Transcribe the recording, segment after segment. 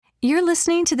You're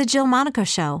listening to The Jill Monaco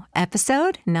Show,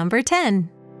 episode number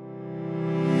 10.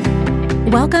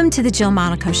 Welcome to The Jill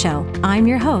Monaco Show. I'm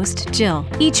your host, Jill.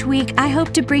 Each week, I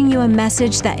hope to bring you a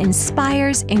message that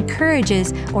inspires,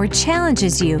 encourages, or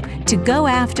challenges you to go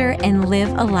after and live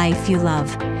a life you love.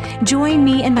 Join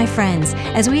me and my friends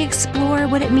as we explore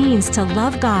what it means to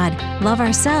love God, love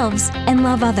ourselves, and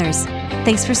love others.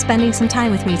 Thanks for spending some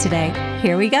time with me today.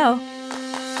 Here we go.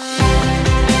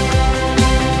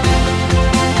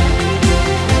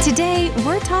 Today,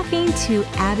 we're talking to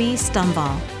Abi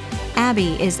Stomvoll.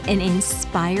 Abi is an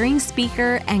inspiring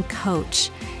speaker and coach.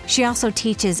 She also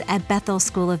teaches at Bethel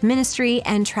School of Ministry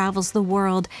and travels the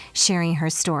world sharing her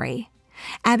story.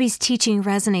 Abi's teaching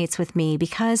resonates with me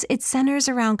because it centers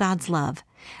around God's love.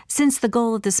 Since the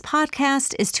goal of this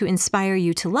podcast is to inspire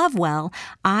you to love well,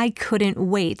 I couldn't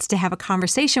wait to have a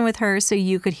conversation with her so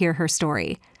you could hear her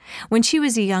story. When she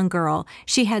was a young girl,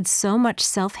 she had so much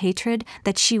self-hatred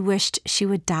that she wished she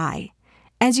would die.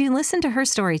 As you listen to her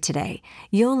story today,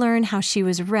 you'll learn how she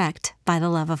was wrecked by the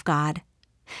love of God.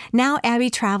 Now Abi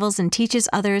travels and teaches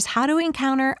others how to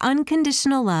encounter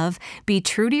unconditional love, be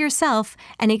true to yourself,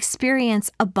 and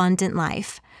experience abundant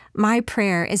life. My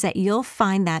prayer is that you'll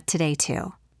find that today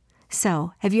too.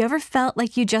 So, have you ever felt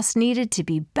like you just needed to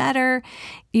be better?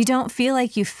 You don't feel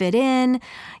like you fit in,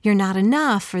 you're not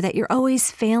enough, or that you're always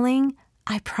failing?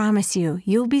 I promise you,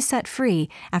 you'll be set free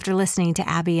after listening to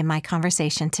Abi and my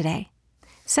conversation today.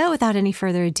 So without any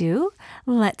further ado,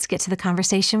 let's get to the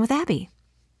conversation with Abi.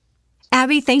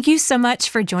 Abi, thank you so much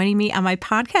for joining me on my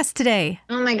podcast today.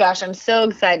 Oh my gosh, I'm so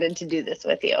excited to do this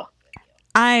with you.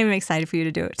 I'm excited for you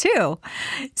to do it too.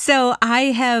 So I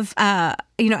have,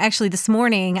 actually this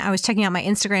morning I was checking out my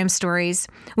Instagram stories,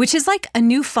 which is like a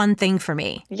new fun thing for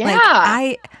me.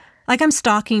 Yeah. I'm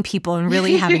stalking people and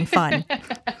really having fun.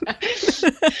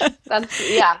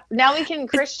 Now we can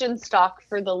Christian stalk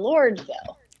for the Lord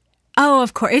though. Oh,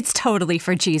 of course. It's totally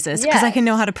for Jesus because I can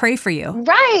know how to pray for you.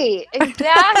 Right.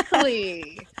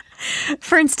 Exactly.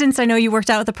 For instance, I know you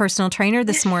worked out with a personal trainer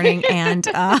this morning and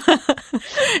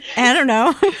I don't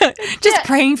know, just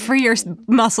praying for your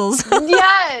muscles.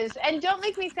 Yes. And don't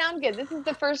make me sound good. This is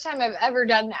the first time I've ever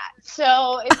done that.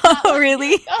 So it's not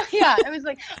really? Oh, yeah. I was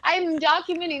like, I'm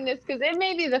documenting this because it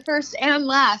may be the first and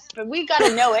last, but we got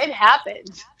to know it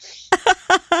happened.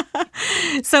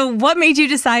 So what made you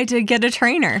decide to get a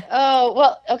trainer? Oh,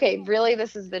 well, okay. Really,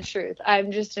 this is the truth.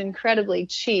 I'm just incredibly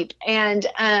cheap. And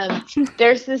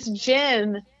there's this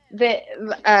gym that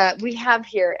we have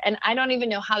here, and I don't even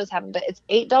know how this happened, but it's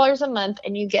 $8 a month,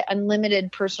 and you get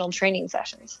unlimited personal training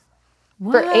sessions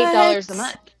for $8 a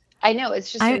month. I know,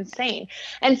 it's just insane.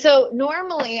 And so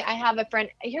normally I have a friend.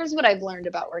 Here's what I've learned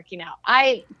about working out.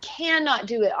 I cannot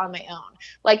do it on my own.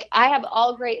 Like, I have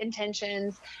all great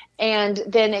intentions, and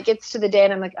then it gets to the day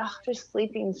and I'm like, oh, just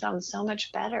sleeping sounds so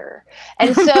much better.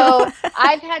 And so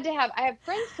I have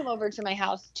friends come over to my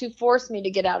house to force me to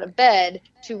get out of bed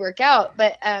to work out.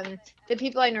 But the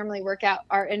people I normally work out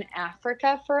are in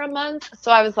Africa for a month. So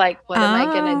I was like, what am I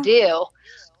going to do?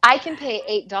 I can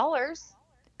pay $8.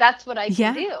 That's what I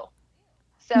can do.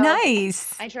 So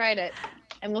nice. I tried it,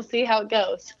 and we'll see how it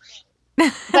goes.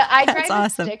 But I tried a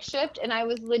stick shift, and I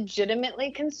was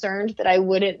legitimately concerned that I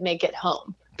wouldn't make it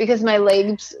home because my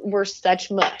legs were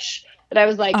such mush that I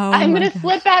was like, I'm going to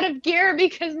slip out of gear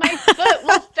because my foot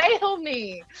will fail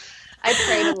me. I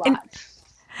prayed a lot.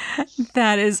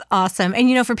 That is awesome.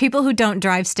 And, for people who don't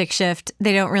drive stick shift,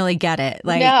 they don't really get it.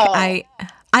 Like, no.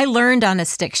 I learned on a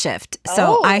stick shift,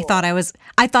 so I thought I was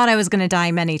going to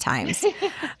die many times.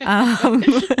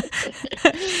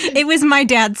 It was my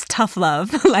dad's tough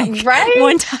love. One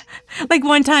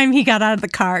time he got out of the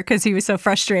car because he was so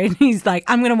frustrated. He's like,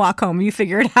 "I'm going to walk home. You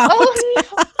figure it out." Oh,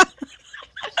 no.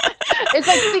 It's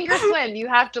like sink or swim. You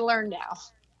have to learn now.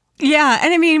 Yeah,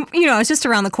 and I mean, it's just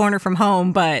around the corner from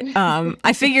home, but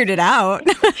I figured it out.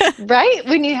 Right?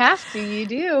 When you have to, you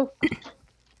do.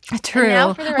 True. And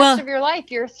now for the rest of your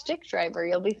life, you're a stick driver.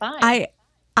 You'll be fine. I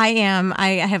am.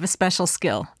 I have a special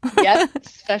skill. Yep,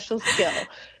 special skill.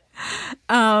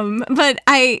 But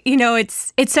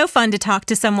it's so fun to talk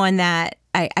to someone that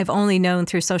I've only known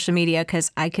through social media because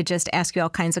I could just ask you all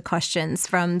kinds of questions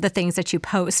from the things that you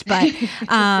post. But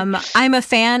I'm a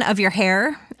fan of your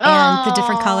hair and the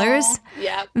different colors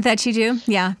that you do.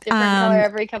 Yeah. Different color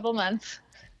every couple months.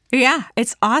 Yeah,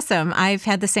 it's awesome. I've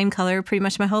had the same color pretty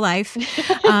much my whole life.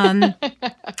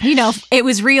 It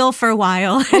was real for a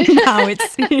while, and now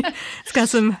it's got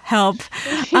some help.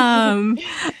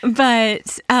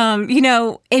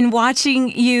 In watching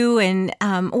you and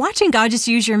watching God just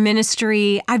use your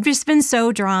ministry, I've just been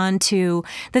so drawn to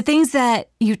the things that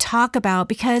you talk about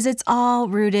because it's all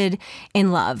rooted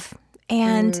in love.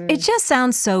 And it just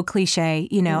sounds so cliche,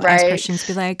 as Christians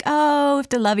be like, oh, we have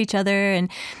to love each other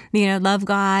and, love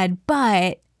God.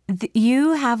 But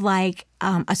you have like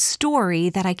a story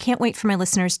that I can't wait for my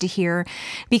listeners to hear,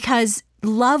 because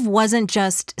love wasn't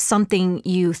just something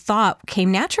you thought came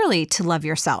naturally to love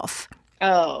yourself.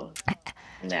 Oh,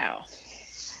 no.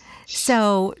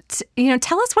 So,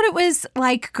 tell us what it was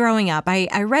like growing up.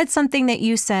 I read something that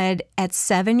you said at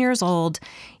 7 years old,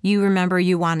 you remember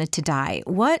you wanted to die.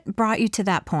 What brought you to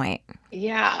that point?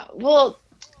 Yeah. Well,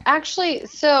 actually,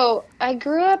 so I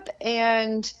grew up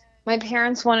and my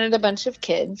parents wanted a bunch of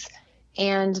kids,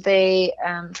 and they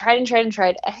tried and tried and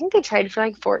tried. I think they tried for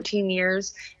like 14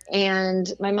 years,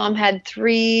 and my mom had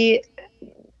 3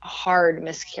 hard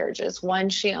miscarriages. One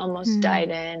she almost died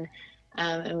in,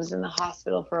 and was in the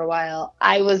hospital for a while.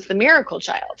 I was the miracle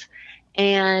child.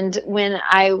 And when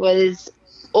I was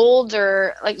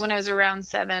older, like when I was around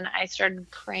 7, I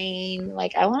started praying,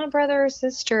 like, I want a brother or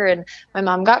sister. And my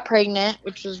mom got pregnant,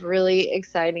 which was really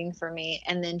exciting for me.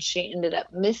 And then she ended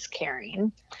up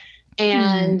miscarrying.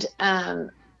 And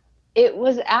it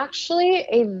was actually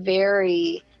a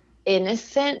very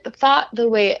innocent thought. The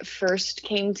way it first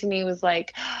came to me was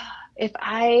like, if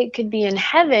I could be in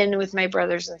heaven with my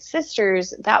brothers and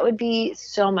sisters, that would be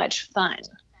so much fun.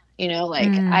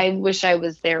 I wish I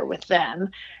was there with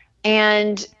them.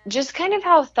 And just kind of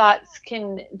how thoughts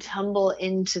can tumble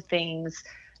into things,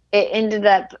 it ended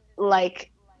up like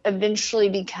eventually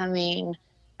becoming,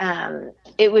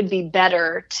 it would be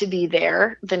better to be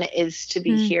there than it is to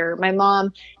be here. My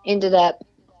mom ended up,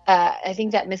 I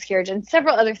think that miscarriage and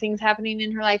several other things happening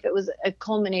in her life, it was a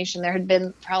culmination. There had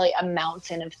been probably a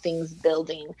mountain of things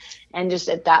building. And just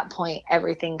at that point,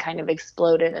 everything kind of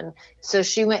exploded. And so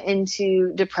she went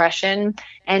into depression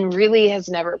and really has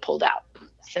never pulled out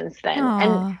since then.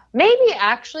 Aww. And maybe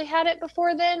actually had it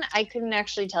before then. I couldn't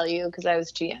actually tell you because I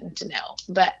was too young to know.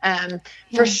 But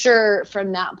for sure,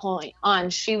 from that point on,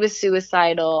 she was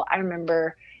suicidal. I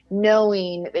remember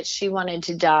knowing that she wanted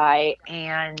to die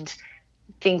and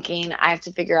thinking I have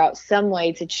to figure out some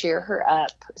way to cheer her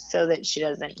up so that she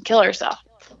doesn't kill herself.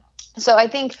 So I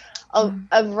think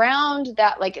around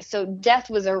that, so death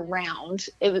was around,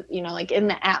 it was, like in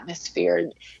the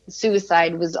atmosphere,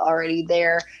 suicide was already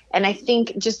there. And I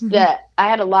think just that I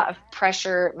had a lot of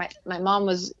pressure. My mom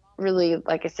was really,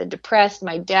 like I said, depressed.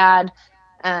 My dad,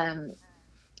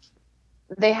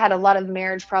 they had a lot of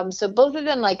marriage problems. So both of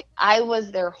them, I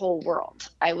was their whole world.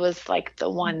 I was like the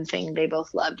one thing they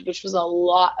both loved, which was a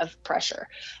lot of pressure.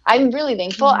 I'm really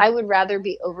thankful. I would rather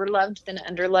be overloved than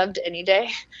underloved any day.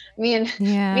 Me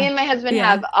and my husband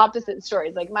have opposite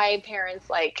stories. Like my parents,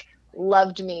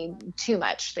 loved me too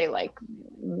much. They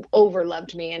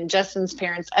overloved me, and Justin's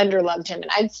parents underloved him.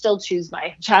 And I'd still choose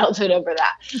my childhood over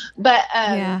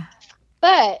that.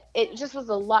 But it just was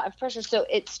a lot of pressure. So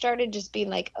it started just being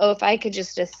like, oh, if I could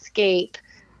just escape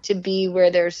to be where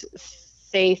there's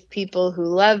safe people who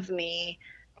love me,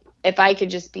 if I could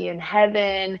just be in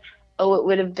heaven, oh, it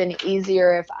would have been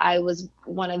easier if I was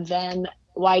one of them.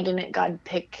 Why didn't God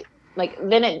pick?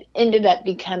 Then it ended up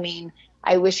becoming,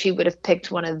 I wish he would have picked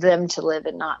one of them to live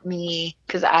and not me,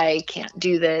 because I can't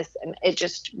do this. And it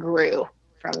just grew.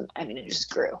 It just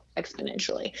grew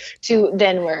exponentially to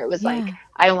then where it was like,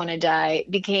 I want to die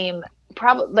became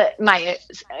probably my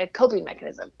coping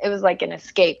mechanism. It was like an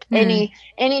escape.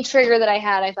 Any trigger that I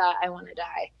had, I thought I want to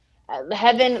die.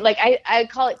 Heaven, I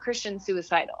call it Christian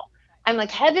suicidal. I'm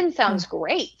like, heaven sounds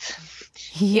great.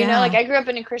 I grew up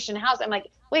in a Christian house. I'm like,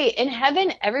 wait, in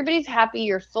heaven, everybody's happy.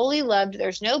 You're fully loved.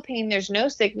 There's no pain. There's no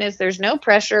sickness. There's no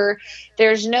pressure.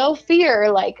 There's no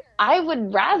fear. I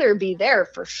would rather be there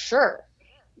for sure.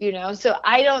 So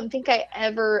I don't think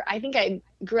I think I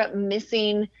grew up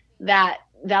missing that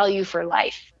value for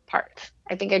life part.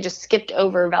 I think I just skipped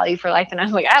over value for life. And I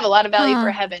was like, I have a lot of value for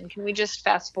heaven. Can we just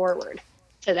fast forward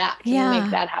to that? Can we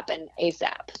make that happen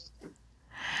ASAP?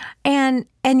 And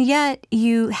yet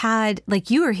you had,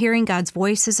 you were hearing God's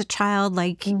voice as a child,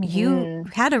 you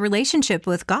had a relationship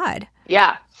with God.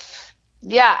 Yeah.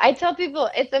 Yeah. I tell people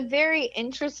it's a very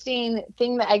interesting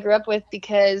thing that I grew up with,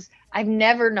 because I've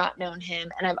never not known him,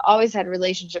 and I've always had a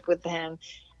relationship with him.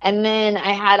 And then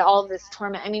I had all this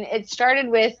torment. It started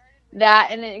with that,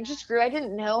 and then it just grew. I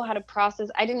didn't know how to process.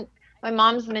 My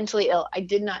mom's mentally ill. I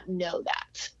did not know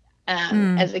that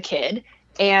as a kid.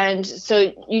 And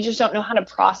so you just don't know how to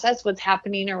process what's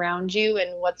happening around you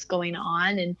and what's going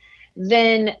on. And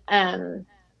then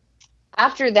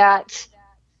after that,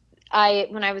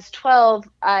 when I was 12,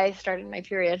 I started my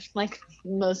period, like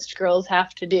most girls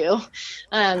have to do,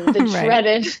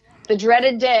 the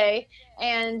dreaded day.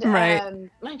 And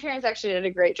my parents actually did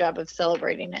a great job of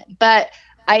celebrating it. But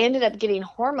I ended up getting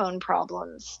hormone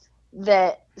problems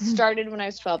that started when I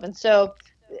was 12. And so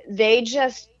they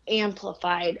just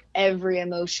amplified every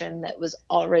emotion that was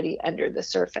already under the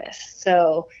surface.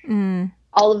 So Mm.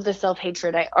 all of the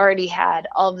self-hatred I already had,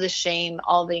 all of the shame,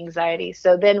 all the anxiety.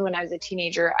 So then when I was a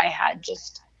teenager, I had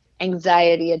just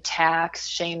anxiety attacks,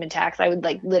 shame attacks. I would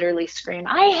like literally scream,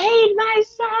 I hate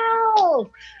myself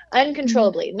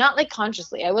uncontrollably, not like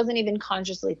consciously. I wasn't even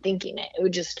consciously thinking it. It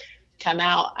would just come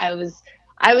out. I was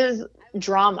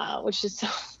drama, which is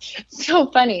so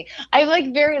funny. I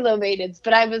like very low maintenance,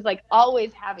 but I was like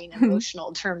always having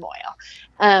emotional turmoil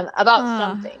about Ah,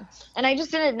 something. And I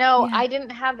just didn't know, yeah. I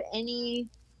didn't have any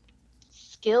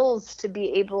skills to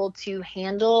be able to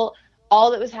handle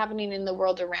all that was happening in the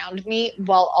world around me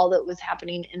while all that was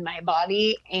happening in my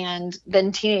body. And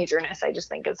then teenagerness, I just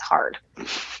think is hard.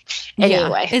 Yeah,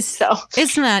 Anyway, it's so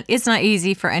it's not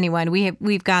easy for anyone.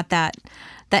 We've got that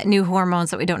new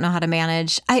hormones that we don't know how to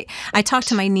manage. I talked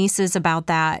to my nieces about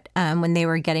that when they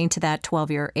were getting to that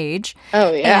 12-year age,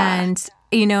 oh yeah. and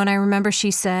and I remember she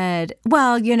said,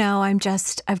 "Well,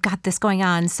 I've got this going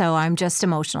on, so I'm just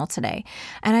emotional today."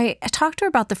 And I talked to her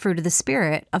about the fruit of the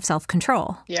spirit of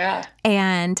self-control. Yeah.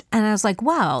 And I was like,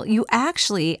 wow, you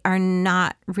actually are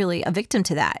not really a victim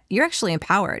to that. You're actually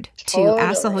empowered to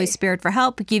ask the Holy Totally. Spirit for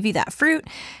help, give you that fruit,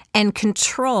 and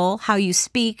control how you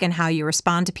speak and how you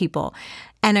respond to people.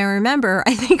 And I remember,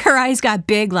 I think her eyes got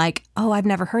big, like, oh, I've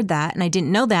never heard that, and I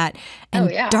didn't know that. Oh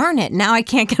And yeah. darn it, now I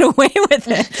can't get away with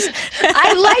it.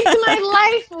 I liked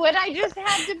my life when I just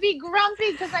had to be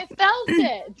grumpy because I felt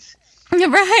it.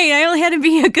 Right. I only had to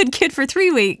be a good kid for 3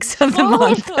 weeks of the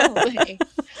month. Totally.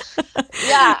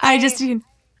 Yeah, I just leave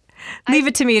I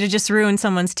it to me to just ruin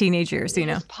someone's teenage years, you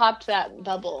just popped that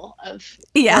bubble of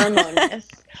Yeah. hormoneness.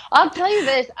 I'll tell you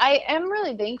this, I am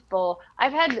really thankful.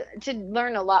 I've had to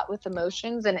learn a lot with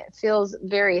emotions and it feels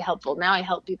very helpful. Now I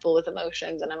help people with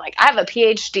emotions and I'm like, I have a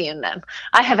PhD in them.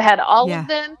 I have had all of Yeah.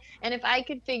 them. And if I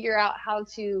could figure out how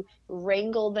to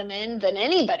wrangle them in, then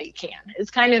anybody can.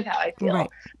 It's kind of how I feel. Right.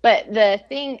 But the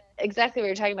thing, exactly what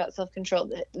you're talking about,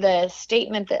 self-control, the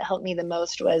statement that helped me the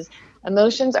most was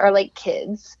emotions are like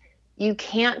kids. You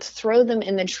can't throw them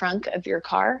in the trunk of your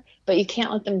car, but you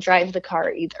can't let them drive the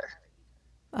car either.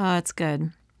 Oh, that's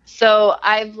good. So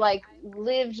I've like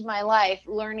lived my life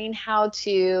learning how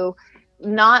to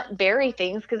not bury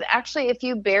things because actually if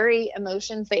you bury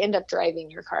emotions, they end up driving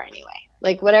your car anyway.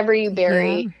 Like whatever you Yeah.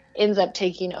 bury ends up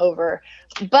taking over.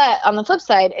 But on the flip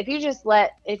side, if you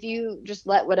just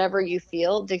let whatever you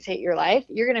feel dictate your life,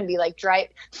 you're going to be like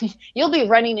you'll be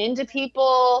running into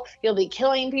people, you'll be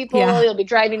killing people, Yeah. you'll be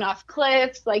driving off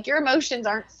cliffs. Like your emotions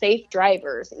aren't safe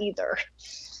drivers either.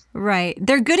 Right.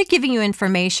 They're good at giving you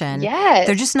information.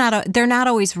 They're just Yes. not they're not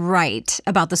always right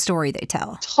about the story they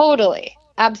tell. Totally.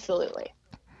 Absolutely.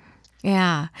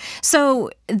 Yeah. So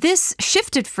this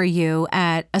shifted for you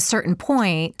at a certain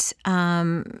point.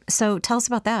 So tell us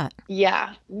about that.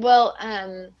 Yeah. Well,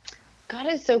 God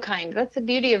is so kind. That's the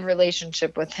beauty of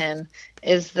relationship with him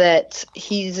is that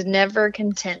he's never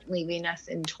content leaving us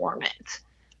in torment.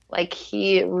 Like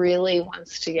he really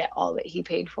wants to get all that he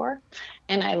paid for.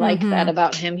 And I like that Mm-hmm.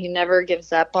 about him. He never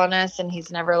gives up on us and he's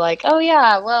never like, "Oh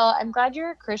yeah, well, I'm glad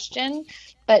you're a Christian,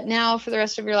 but now for the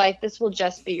rest of your life this will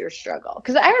just be your struggle."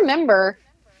 Cuz I remember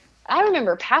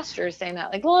pastors saying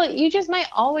that, like, well, you just might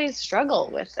always struggle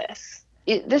with this.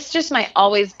 This just might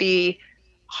always be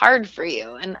hard for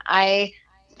you. And I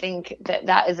think that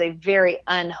that is a very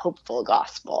unhopeful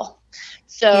gospel. Yeah.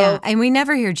 So, And we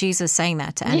never hear Jesus saying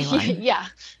that to anyone. yeah,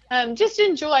 just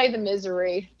enjoy the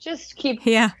misery. Just keep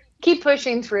Yeah. keep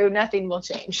pushing through. Nothing will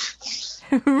change.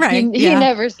 Right. He Yeah.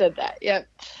 never said that. Yep.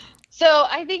 So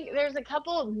I think there's a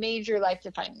couple of major life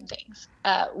defining things.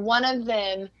 One of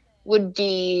them would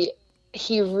be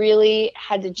he really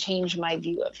had to change my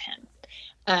view of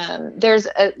him. There's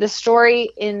the story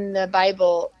in the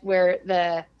Bible where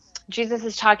the Jesus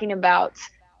is talking about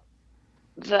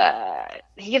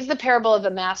he gives the parable of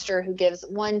a master who gives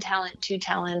 1 talent, 2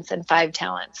 talents, and 5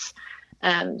 talents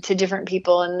to different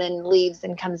people, and then leaves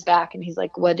and comes back, and he's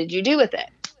like, "What did you do with it?"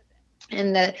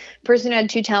 And the person who had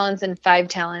 2 talents and 5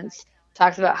 talents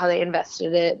talks about how they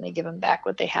invested it and they give them back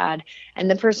what they had. And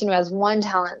the person who has 1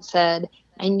 talent said,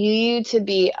 "I knew you to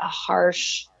be a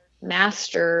harsh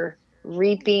master,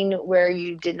 reaping where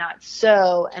you did not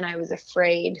sow, and I was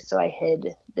afraid, so I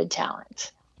hid the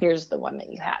talent. Here's the one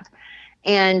that you have."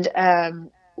 And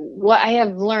what I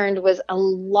have learned was a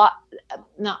lot,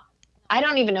 not I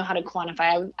don't even know how to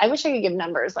quantify. I wish I could give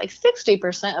numbers. Like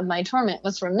 60% of my torment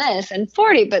was from this and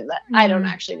 40, but I don't Mm.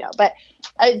 actually know. But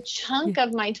a Yeah. chunk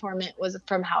of my torment was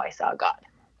from how I saw God.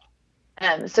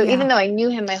 So even Yeah. though I knew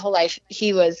him my whole life,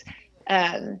 he was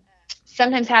um,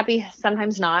 sometimes happy,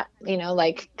 sometimes not,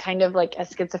 like kind of like a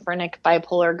schizophrenic,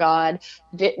 bipolar God,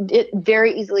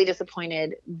 very easily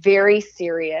disappointed, very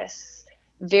serious,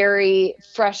 very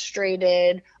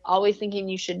frustrated, always thinking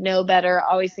you should know better,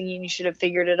 always thinking you should have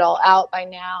figured it all out by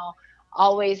now,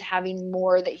 always having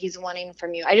more that he's wanting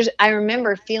from you. I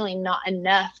remember feeling not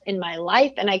enough in my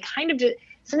life. And I kind of just,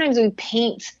 sometimes we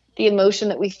paint the emotion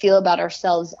that we feel about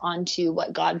ourselves onto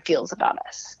what God feels about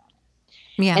us.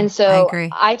 Yeah, And I so agree.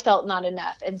 I felt not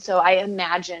enough. And so I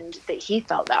imagined that he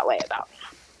felt that way about me.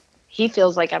 He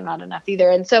feels like I'm not enough either.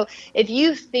 And so if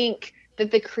you think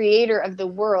that the creator of the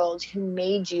world who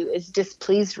made you is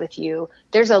displeased with you,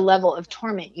 there's a level of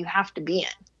torment you have to be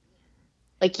in.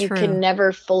 Like you True. can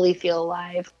never fully feel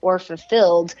alive or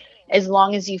fulfilled as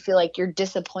long as you feel like you're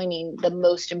disappointing the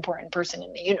most important person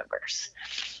in the universe.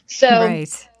 So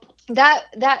Right.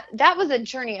 that was a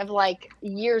journey of like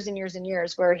years and years and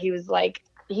years where he was like,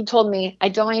 he told me, I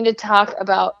don't want you to talk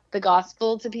about the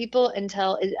gospel to people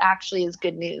until it actually is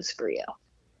good news for you.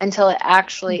 Until it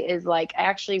actually is like, I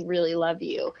actually really love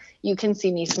you. You can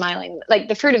see me smiling. Like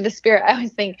the fruit of the spirit, I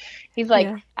always think, he's like,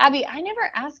 Yeah. Abby, I never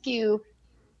ask you,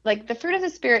 like the fruit of the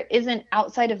spirit isn't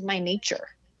outside of my nature.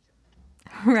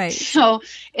 Right. So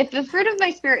if the fruit of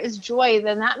my spirit is joy,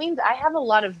 then that means I have a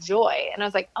lot of joy. And I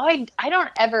was like, oh,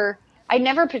 I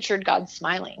never pictured God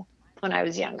smiling when I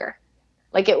was younger.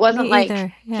 Like it Me wasn't like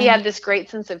either. he Yeah. had this great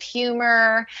sense of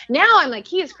humor. Now I'm like,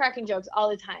 he is cracking jokes all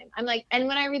the time. I'm like, and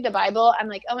when I read the Bible, I'm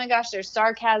like, oh my gosh, there's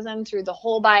sarcasm through the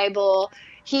whole Bible.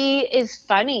 He is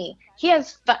funny. He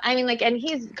has, I mean, like, and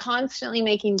he's constantly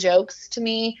making jokes to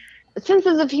me.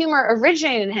 Senses of humor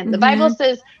originated in him. The Bible Mm-hmm.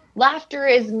 says laughter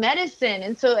is medicine.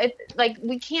 And so it like,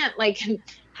 we can't like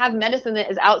have medicine that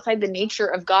is outside the nature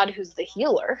of God, who's the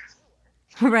healer.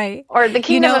 Right. Or the You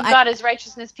kingdom know, of God is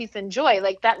righteousness, peace, and joy.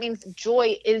 Like that means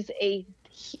joy is a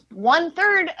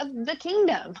 1/3 of the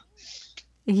kingdom.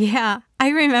 I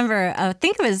remember, I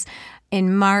think it was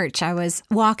in March, I was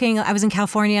in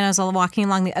California and I was walking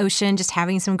along the ocean, just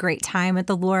having some great time with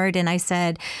the Lord. And I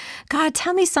said, God,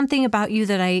 tell me something about you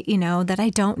that that I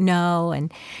don't know.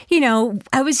 And,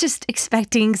 I was just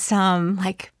expecting some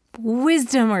like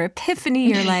wisdom or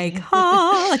epiphany or like,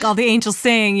 oh, like all the angels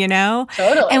sing. And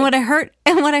Totally. what I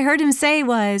heard him say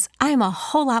was, I'm a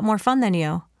whole lot more fun than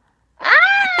you.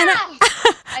 And Ah,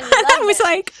 I I love was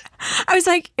it.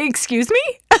 like, excuse me?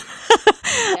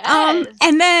 Yes.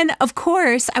 And then, of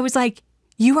course, I was like,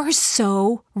 you are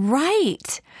so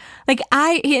right. Like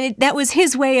that was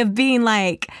his way of being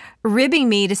like ribbing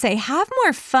me to say, have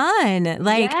more fun.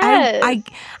 Like Yes. I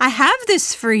have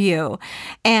this for you.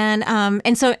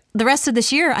 And so the rest of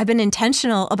this year, I've been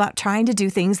intentional about trying to do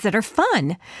things that are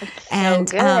fun. It's so And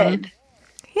good.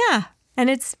 yeah,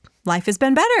 and life has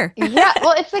been better. Yeah.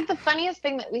 Well, it's like the funniest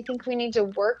thing that we think we need to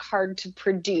work hard to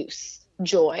produce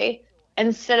joy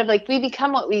instead of like we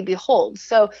become what we behold.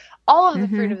 So all of the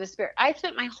fruit Mm-hmm. of the spirit. I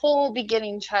spent my whole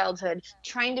beginning childhood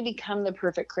trying to become the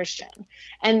perfect Christian.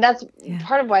 And that's Yeah.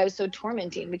 part of why I was so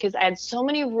tormenting because I had so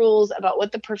many rules about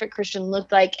what the perfect Christian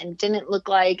looked like and didn't look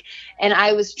like. And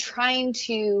I was trying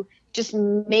to just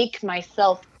make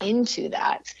myself into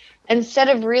that instead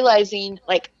of realizing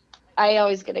like I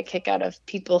always get a kick out of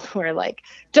people who are like,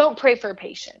 don't pray for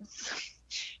patience.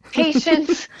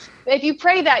 Patience, if you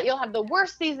pray that, you'll have the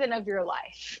worst season of your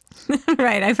life.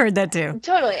 Right. I've heard that too.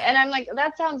 Totally. And I'm like,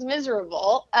 that sounds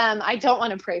miserable. I don't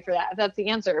want to pray for that if that's the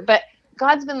answer. But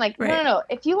God's been like, no, no, Right. no.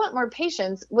 If you want more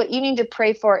patience, what you need to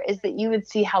pray for is that you would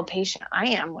see how patient I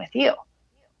am with you.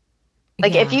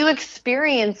 Like, if Yeah. you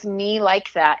experience me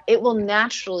like that, it will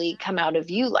naturally come out of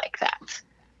you like that.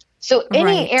 So,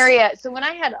 any Right. area, so when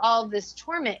I had all this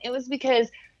torment, it was because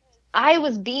I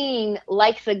was being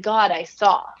like the God I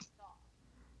saw.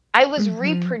 I was Mm-hmm.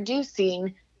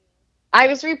 reproducing I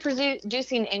was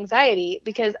reproducing anxiety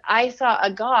because I saw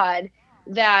a God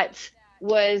that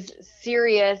was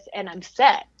serious and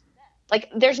upset. Like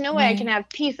there's no way I can Right. have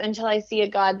peace until I see a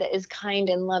God that is kind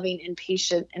and loving and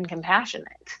patient and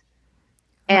compassionate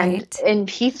and Right. in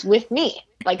peace with me,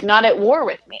 like not at war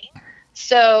with me.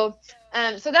 So,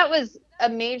 so that was a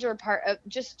major part of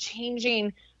just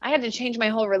changing. I had to change my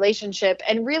whole relationship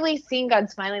and really seeing God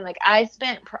smiling. Like I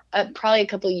spent probably a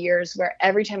couple of years where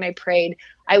every time I prayed,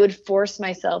 I would force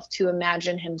myself to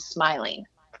imagine him smiling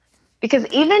because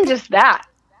even just that.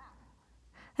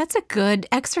 That's a good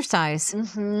exercise.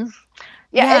 Hmm.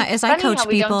 Yeah, Yeah, it's as I funny how coach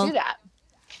we don't do people, that.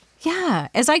 Yeah.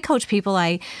 As I coach people,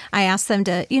 I ask them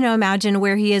to, imagine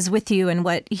where he is with you and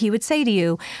what he would say to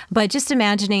you. But just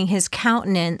imagining his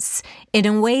countenance in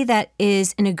a way that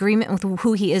is in agreement with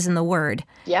who he is in the Word.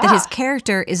 Yeah. That his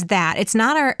character is that. It's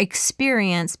not our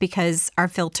experience, because our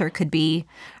filter could be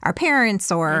our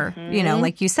parents or,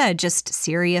 like you said, just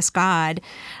serious God.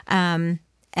 And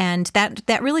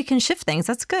that really can shift things.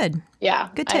 That's good. Yeah.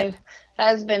 Good tip. That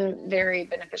has been very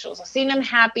beneficial. So seeing him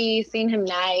happy, seeing him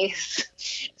nice,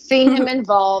 seeing him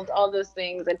involved, all those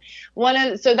things. And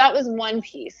so that was one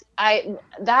piece.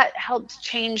 That helped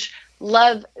change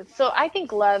love. So I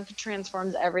think love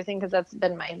transforms everything, because that's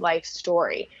been my life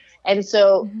story. And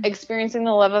so experiencing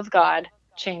the love of God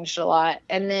changed a lot.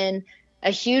 And then a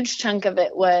huge chunk of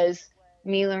it was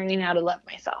me learning how to love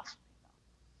myself.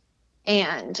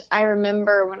 And I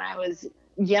remember when I was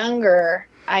younger,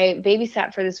 I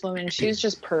babysat for this woman. She was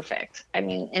just perfect. I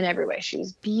mean, in every way. She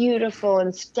was beautiful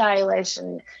and stylish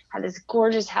and had this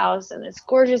gorgeous house and this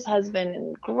gorgeous husband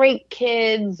and great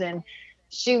kids. And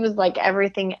she was like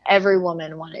everything every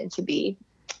woman wanted to be.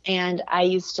 And I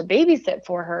used to babysit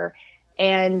for her,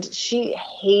 and she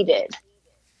hated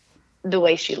the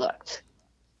way she looked.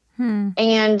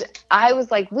 And I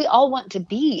was like, we all want to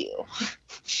be you.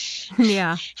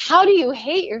 Yeah. How do you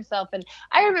hate yourself? And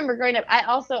I remember growing up, I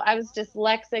was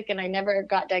dyslexic, and I never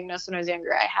got diagnosed when I was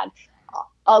younger. I had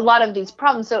a lot of these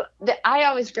problems. So I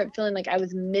always grew up feeling like I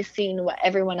was missing what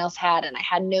everyone else had, and I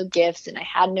had no gifts and I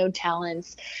had no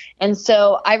talents. And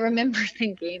so I remember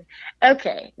thinking,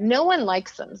 okay, no one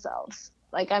likes themselves.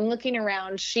 Like, I'm looking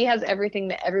around, she has everything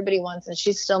that everybody wants, and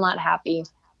she's still not happy.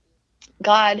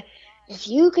 God, if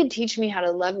you could teach me how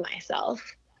to love myself,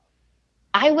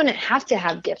 I wouldn't have to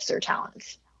have gifts or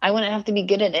talents. I wouldn't have to be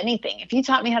good at anything. If you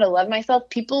taught me how to love myself,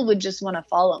 people would just want to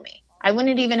follow me. I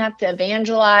wouldn't even have to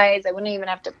evangelize. I wouldn't even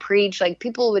have to preach. Like,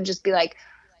 people would just be like,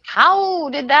 how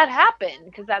did that happen?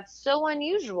 Because that's so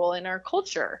unusual in our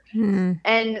culture.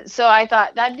 And so I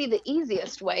thought that'd be the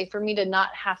easiest way for me to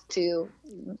not have to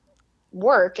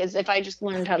work, is if I just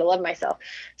learned how to love myself.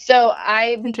 So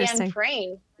I began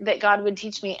praying that God would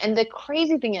teach me. And the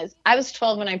crazy thing is, I was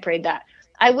 12 when I prayed that.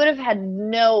 I would have had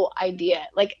no idea.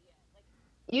 Like,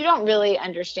 you don't really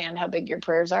understand how big your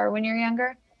prayers are when you're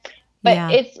younger,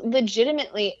 but it's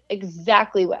legitimately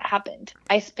exactly what happened.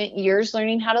 I spent years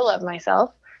learning how to love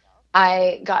myself.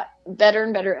 I got better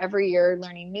and better every year,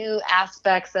 learning new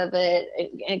aspects of it,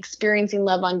 experiencing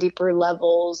love on deeper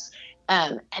levels.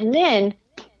 And then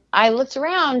I looked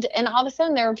around, and all of a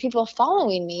sudden there were people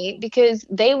following me because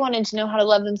they wanted to know how to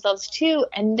love themselves too.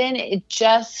 And then it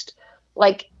just,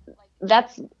 like,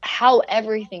 that's how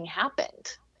everything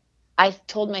happened. I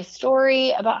told my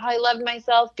story about how I loved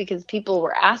myself because people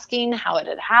were asking how it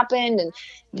had happened. And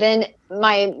then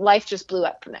my life just blew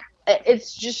up from there.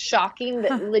 It's just shocking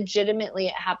that legitimately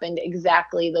it happened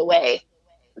exactly the way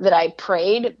that I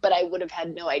prayed, but I would have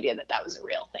had no idea that that was a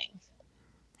real thing.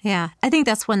 Yeah. I think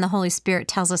that's when the Holy Spirit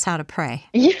tells us how to pray.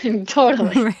 Yeah,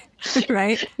 totally.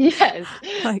 Right? Yes.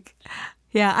 Like,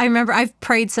 yeah, I remember I've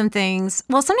prayed some things.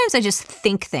 Well, sometimes I just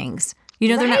think things.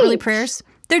 They're not really prayers.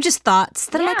 They're just thoughts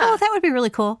that I'm like, oh, that would be really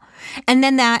cool. And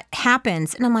then that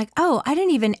happens. And I'm like, oh, I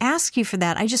didn't even ask you for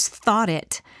that. I just thought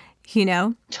it,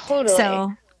 Totally.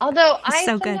 So, although I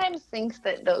so sometimes think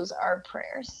that those are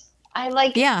prayers.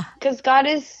 Because God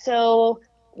is so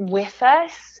with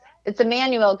us. It's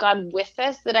Emmanuel, God with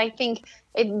us, that I think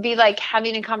it'd be like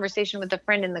having a conversation with a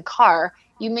friend in the car.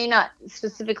 You may not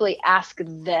specifically ask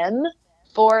them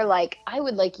for, like, I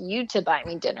would like you to buy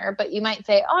me dinner, but you might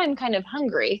say, oh, I'm kind of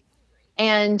hungry.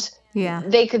 And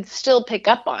they could still pick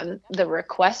up on the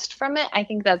request from it.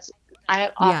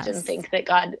 I often think that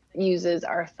God uses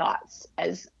our thoughts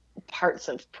as parts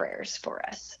of prayers for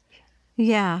us.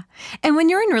 Yeah. And when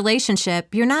you're in a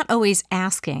relationship, you're not always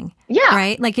asking. Yeah.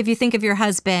 Right? Like, if you think of your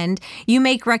husband, you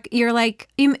make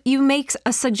you make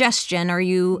a suggestion, or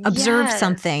you observe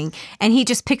something, and he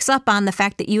just picks up on the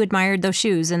fact that you admired those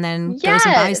shoes and then goes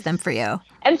and buys them for you.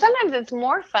 And sometimes it's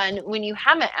more fun when you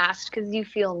haven't asked, because you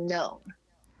feel known.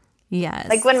 Yes.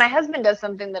 Like, when my husband does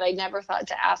something that I never thought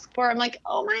to ask for, I'm like,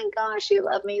 oh my gosh, you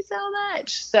love me so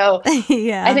much. So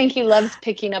I think he loves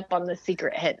picking up on the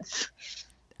secret hints.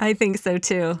 I think so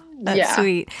too. That's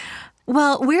sweet.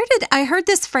 Well, I heard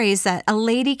this phrase that a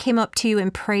lady came up to you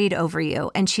and prayed over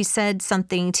you, and she said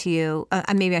something to you.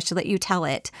 Maybe I should let you tell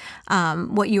it,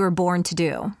 what you were born to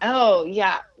do. Oh,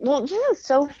 yeah. Well, this is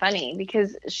so funny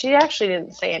because she actually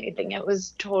didn't say anything. It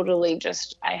was totally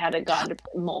just, I had a God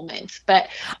moment. But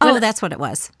that's what it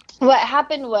was. What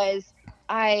happened was,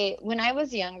 when I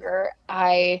was younger,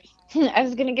 I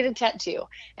was going to get a tattoo,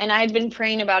 and I had been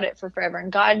praying about it for forever.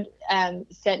 And God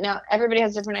said, now everybody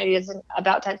has different ideas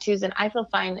about tattoos, and I feel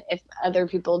fine if other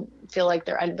people feel like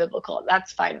they're unbiblical.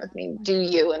 That's fine with me. Do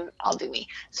you, and I'll do me.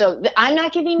 So I'm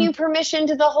not giving you permission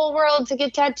to the whole world to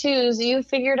get tattoos. You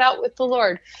figure it out with the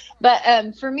Lord. But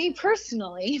for me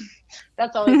personally,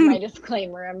 that's always my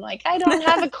disclaimer. I'm like, I don't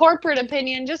have a corporate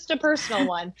opinion, just a personal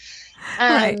one.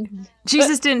 Right.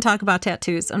 Jesus didn't talk about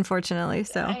tattoos, unfortunately.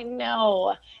 So I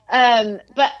know.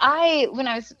 But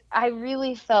I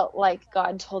really felt like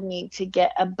God told me to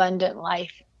get abundant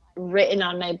life written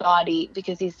on my body,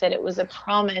 because he said it was a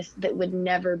promise that would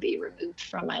never be removed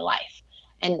from my life.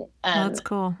 And that's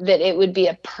cool. that it would be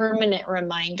a permanent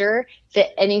reminder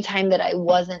that anytime that I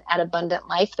wasn't at abundant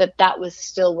life, that was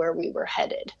still where we were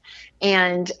headed.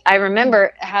 And I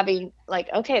remember having like,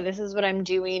 okay, this is what I'm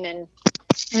doing.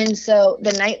 And so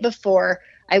the night before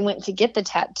I went to get the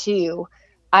tattoo,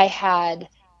 I had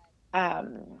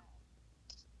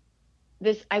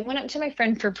I went up to my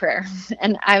friend for prayer,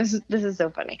 and this is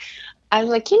so funny. I was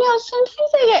like,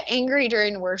 sometimes I get angry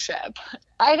during worship.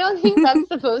 I don't think that's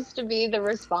supposed to be the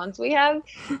response we have.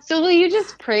 So will you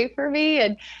just pray for me?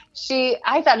 And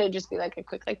I thought it'd just be like a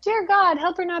quick, like, dear God,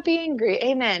 help her not be angry.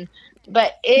 Amen.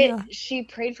 But she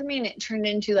prayed for me, and it turned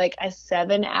into like a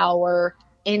 7-hour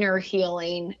inner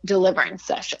healing deliverance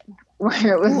session,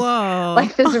 where it was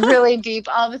like this really deep.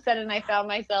 All of a sudden I found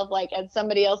myself like at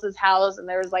somebody else's house, and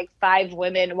there was like 5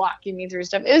 women walking me through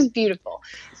stuff. It was beautiful.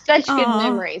 Such good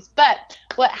memories. But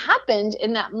what happened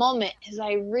in that moment is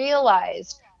I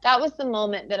realized that was the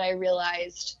moment that I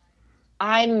realized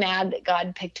I'm mad that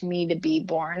God picked me to be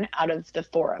born out of the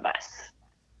 4 of us.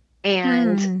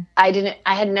 And I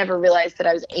had never realized that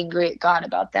I was angry at God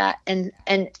about that. And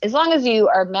as long as you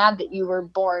are mad that you were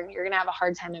born, you're going to have a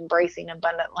hard time embracing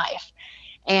abundant life.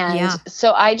 And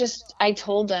so I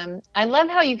told him, I love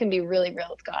how you can be really real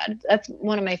with God. That's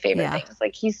one of my favorite things.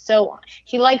 Like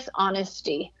he likes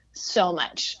honesty so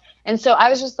much. And so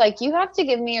I was just like, you have to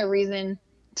give me a reason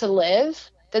to live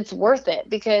that's worth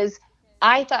it, because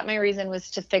I thought my reason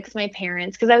was to fix my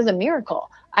parents, because I was a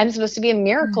miracle. I'm supposed to be a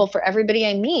miracle for everybody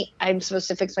I meet. I'm supposed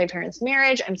to fix my parents'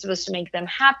 marriage. I'm supposed to make them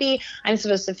happy. I'm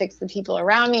supposed to fix the people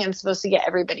around me. I'm supposed to get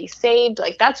everybody saved.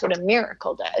 Like, that's what a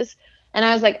miracle does. And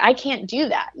I was like, I can't do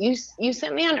that. You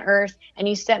sent me on earth, and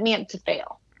you set me up to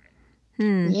fail.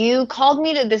 You called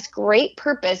me to this great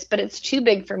purpose, but it's too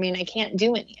big for me, and I can't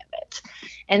do any of it.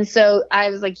 And so I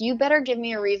was like, you better give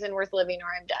me a reason worth living, or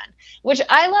I'm done. Which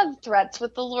I love threats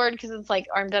with the Lord, because it's like,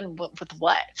 I'm done with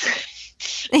what?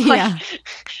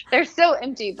 They're so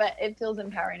empty, but it feels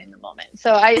empowering in the moment.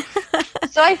 So I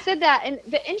said that. And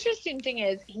the interesting thing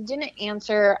is, he didn't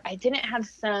answer. I didn't have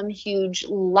some huge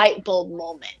light bulb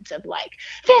moment of like,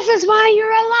 this is why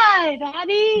you're alive,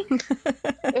 Abby.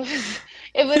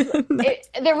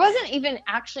 There wasn't even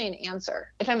actually an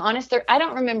answer. If I'm honest, I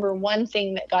don't remember one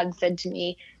thing that God said to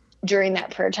me during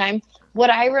that prayer time. What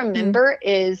I remember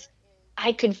is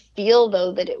I could feel,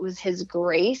 though, that it was his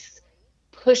grace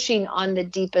pushing on the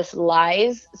deepest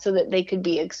lies so that they could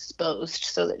be exposed,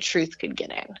 so that truth could get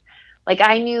in. Like,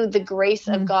 I knew the grace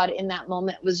of God in that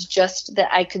moment was just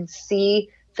that I could see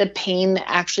the pain that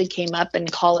actually came up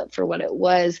and call it for what it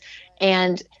was.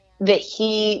 And that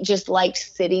he just liked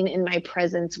sitting in my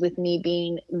presence with me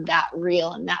being that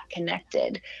real and that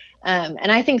connected.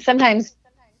 And I think sometimes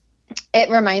it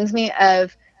reminds me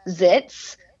of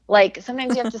zits. Like,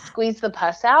 sometimes you have to squeeze the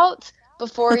pus out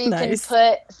before you can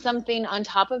put something on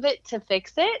top of it to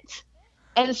fix it.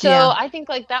 And so I think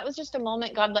like that was just a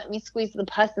moment God let me squeeze the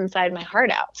pus inside my heart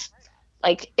out.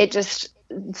 Like, it just,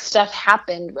 stuff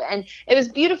happened, and it was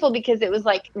beautiful because it was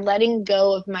like letting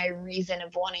go of my reason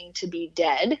of wanting to be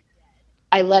dead.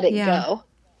 I let it go.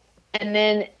 And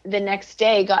then the next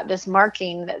day got this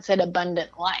marking that said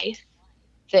abundant life.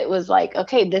 That was like,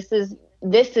 okay, this is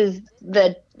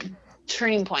the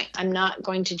turning point. I'm not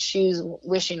going to choose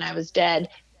wishing I was dead.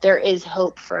 There is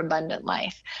hope for abundant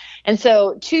life. And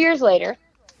so 2 years later,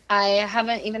 I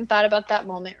haven't even thought about that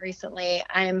moment recently.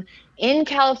 I'm in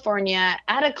California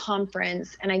at a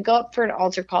conference, and I go up for an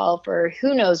altar call for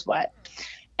who knows what.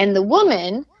 And the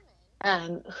woman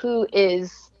who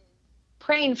is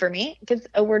praying for me gets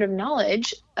a word of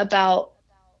knowledge about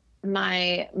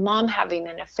my mom having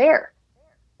an affair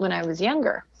when I was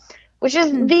younger, which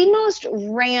is the most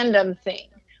random thing.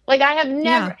 Like, I have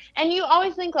never, and you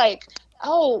always think like,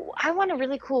 oh, I want a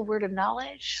really cool word of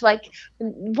knowledge. Like,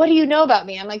 what do you know about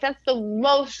me? I'm like, that's the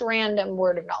most random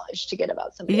word of knowledge to get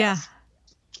about somebody else.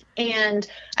 And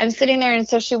I'm sitting there, and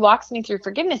so she walks me through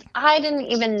forgiveness. I didn't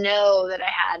even know that I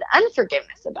had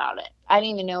unforgiveness about it. I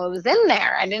didn't even know it was in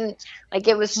there. I didn't, like,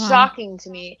 it was shocking to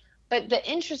me. But the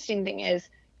interesting thing is,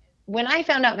 when I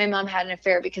found out my mom had an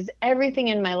affair, because everything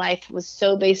in my life was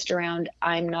so based around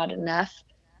I'm not enough,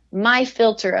 my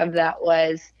filter of that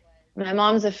was my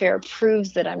mom's affair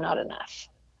proves that I'm not enough.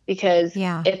 Because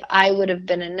Yeah. if I would have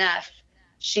been enough,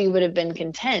 she would have been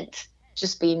content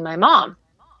just being my mom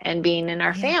and being in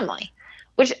our Yeah. family,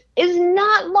 which is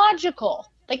not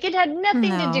logical. Like, it had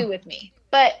nothing to do No. with me.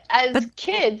 But But as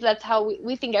kids, that's how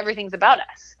we think everything's about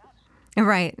us.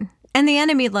 right. And the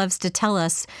enemy loves to tell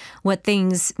us what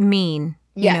things mean,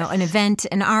 an Yes. event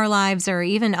in our lives or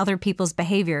even other people's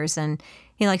behaviors. And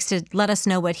he likes to let us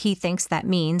know what he thinks that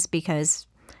means, because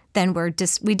then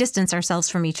we distance ourselves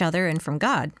from each other and from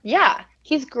God. Yeah.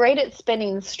 He's great at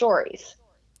spinning stories.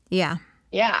 Yeah.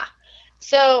 Yeah.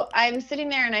 So I'm sitting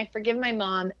there and I forgive my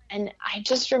mom. And I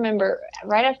just remember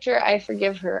right after I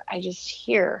forgive her, I just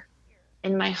hear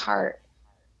in my heart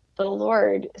the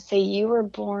Lord say, "You were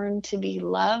born to be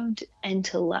loved and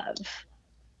to love."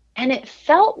 And it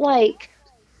felt like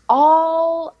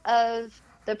all of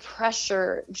the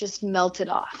pressure just melted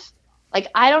off. Like,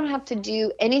 I don't have to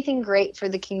do anything great for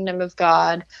the kingdom of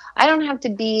God. I don't have to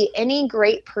be any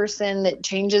great person that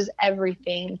changes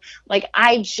everything. Like,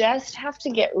 I just have to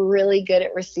get really good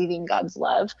at receiving God's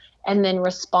love and then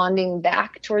responding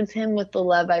back towards him with the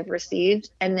love I've received,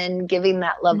 and then giving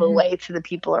that love Hmm. away to the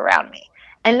people around me.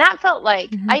 And that felt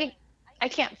like Hmm. I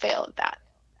can't fail at that.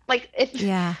 Like, if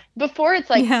Yeah. before it's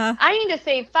like, Yeah. I need to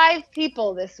save 5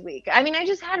 people this week. I mean, I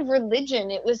just had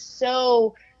religion. It was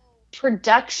so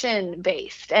production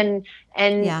based and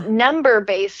Yeah. number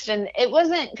based, and it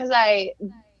wasn't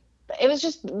it was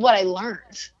just what I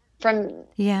learned from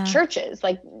Yeah. churches.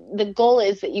 Like, the goal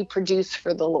is that you produce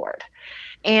for the Lord.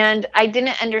 And I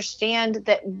didn't understand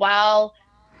that while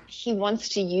he wants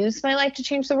to use my life to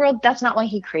change the world, that's not why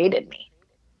he created me.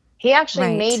 He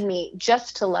actually made Right. me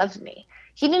just to love me.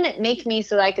 He didn't make me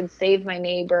so that I could save my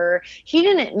neighbor. He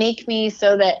didn't make me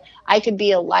so that I could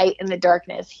be a light in the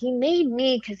darkness. He made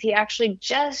me because he actually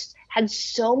just had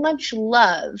so much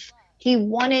love. He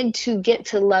wanted to get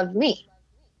to love me.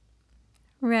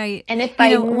 Right. And if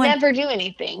I One. never do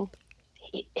anything,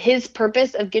 his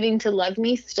purpose of getting to love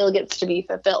me still gets to be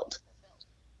fulfilled.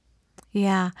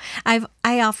 Yeah.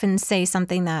 I often say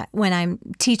something that when I'm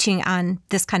teaching on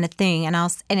this kind of thing,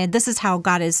 and this is how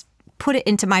God has put it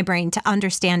into my brain to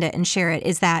understand it and share it,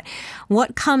 is that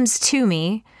what comes to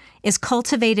me is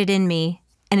cultivated in me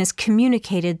and is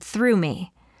communicated through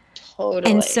me. And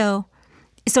Totally. so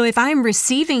if I'm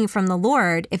receiving from the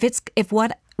Lord, if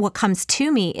what comes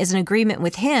to me is an agreement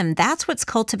with him, that's what's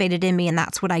cultivated in me and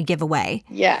that's what I give away.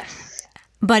 Yes.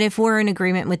 But if we're in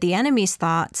agreement with the enemy's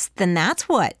thoughts, then that's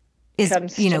what is,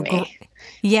 Comes to me.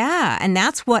 yeah. And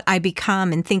that's what I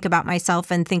become and think about myself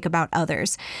and think about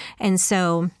others.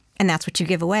 And that's what you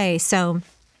give away. So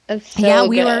That's yeah, so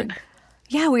good.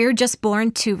 we were just born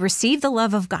to receive the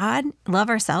love of God, love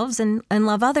ourselves and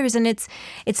love others. And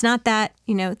it's not that,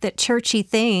 that churchy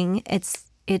thing.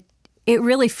 It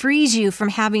really frees you from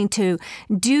having to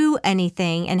do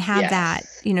anything and have that,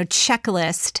 Yes.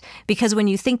 Checklist, because when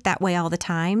you think that way all the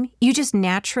time, you just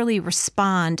naturally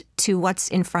respond to what's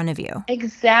in front of you.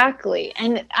 Exactly.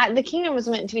 And the kingdom was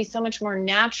meant to be so much more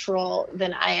natural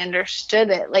than I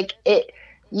understood it. Like,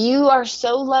 you are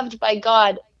so loved by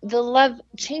God. The love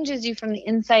changes you from the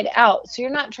inside out. So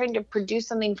you're not trying to produce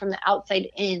something from the outside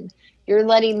in. You're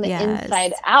letting the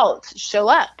inside Yes. out show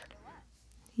up.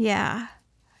 Yeah.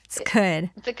 It's good.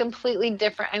 It's a completely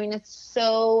different, I mean, it's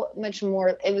so much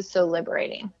more. It was so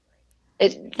liberating.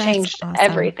 It That's changed awesome.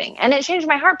 everything, and it changed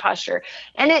my heart posture.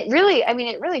 And it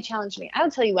really challenged me. I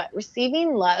will tell you what,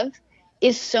 receiving love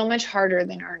is so much harder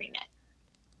than earning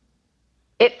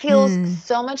it. It feels Hmm.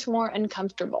 so much more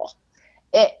uncomfortable.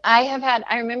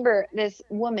 I remember this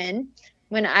woman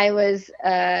when I was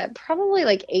probably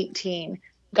like 18.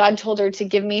 God told her to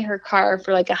give me her car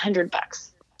for like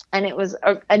 $100, and it was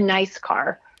a nice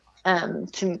car,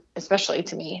 especially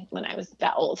to me when I was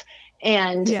that old.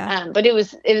 And Yeah. but it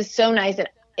was so nice, and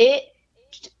it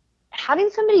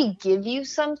having somebody give you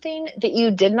something that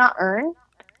you did not earn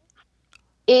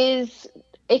is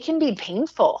it can be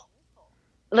painful.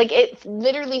 Like, it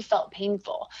literally felt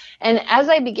painful. And as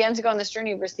I began to go on this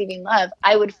journey of receiving love,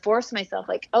 I would force myself,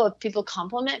 like, oh, if people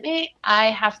compliment me,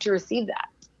 I have to receive that.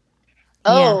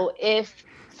 Yeah. Oh, if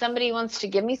somebody wants to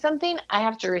give me something, I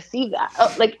have to receive that.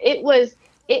 Oh, like,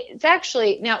 it's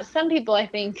actually, now some people I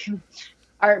think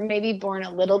are maybe born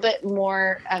a little bit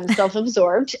more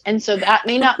self-absorbed. And so that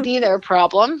may not be their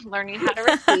problem, learning how to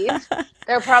receive.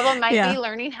 Their problem might Yeah. be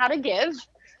learning how to give.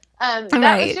 That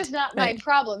was just Right. not my Right.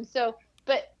 problem. So,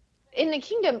 but in the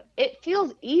kingdom, it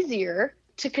feels easier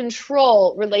to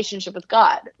control relationship with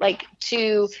God, like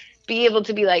to be able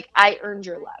to be like, I earned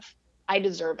your love. I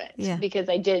deserve it Yeah. because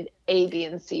I did A, B,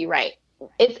 and C right.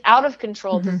 It's out of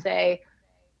control to say,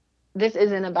 this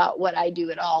isn't about what I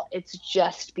do at all. It's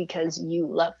just because you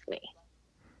love me.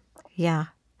 Yeah.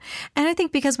 And I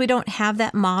think because we don't have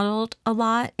that modeled a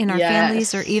lot in our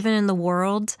families or Yes. even in the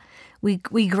world, we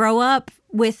grow up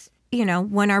with,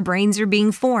 when our brains are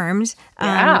being formed,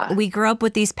 Yeah. we grow up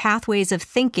with these pathways of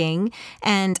thinking.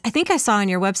 And I think I saw on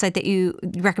your website that you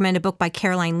recommend a book by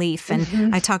Caroline Leaf,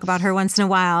 and I talk about her once in a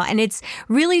while. And it's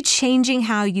really changing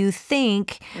how you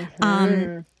think.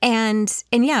 And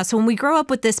yeah, so when we grow up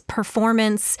with this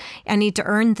performance, I need to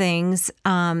earn things,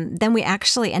 then we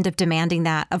actually end up demanding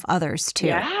that of others too.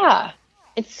 Yeah.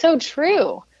 It's so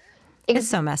true. It's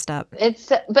so messed up.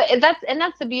 But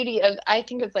that's the beauty of, I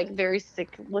think it's like very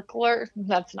cyclical.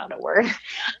 That's not a word.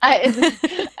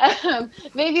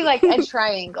 Maybe like a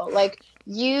triangle. Like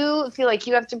you feel like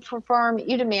you have to perform,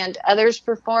 you demand others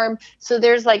perform. So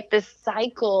there's like this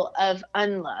cycle of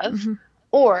unlove,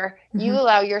 or you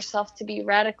allow yourself to be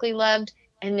radically loved,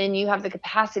 and then you have the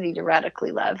capacity to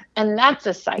radically love. And that's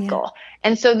a cycle. Yeah.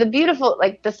 And so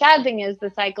the sad thing is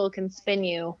the cycle can spin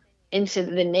you into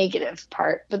the negative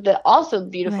part, but the also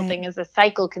beautiful thing is the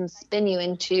cycle can spin you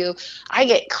into, I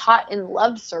get caught in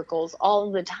love circles all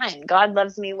the time. God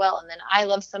loves me well, and then I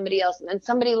love somebody else, and then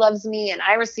somebody loves me, and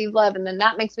I receive love, and then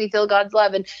that makes me feel God's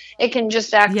love, and it can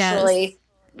just actually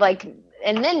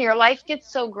and then your life gets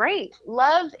so great.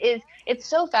 It's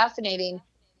so fascinating.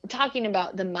 Talking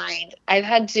about the mind, I've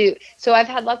had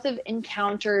lots of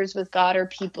encounters with God or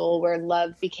people where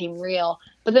love became real.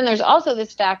 But then there's also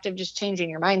this fact of just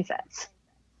changing your mindsets,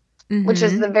 which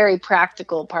is the very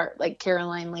practical part, like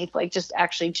Caroline Leaf, like just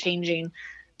actually changing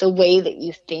the way that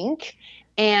you think.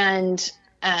 And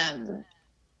now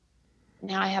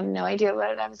I have no idea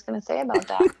what I was going to say about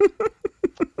that.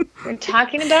 We're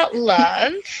talking about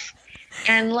love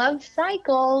and love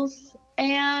cycles,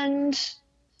 and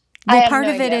well, part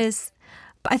of it is,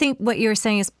 I think what you're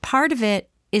saying is part of it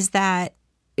is that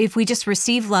if we just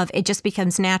receive love, it just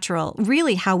becomes natural,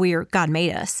 really how God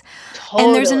made us. Totally.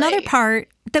 And there's another part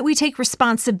that we take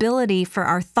responsibility for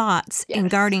our thoughts in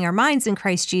guarding our minds in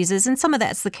Christ Jesus. And some of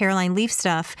that's the Caroline Leaf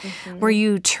stuff, where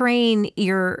you train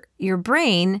your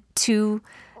brain to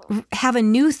have a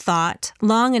new thought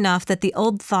long enough that the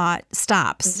old thought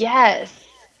stops. Yes.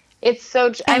 It's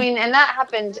so, and that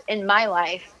happened in my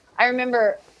life. I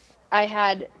remember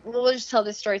we'll just tell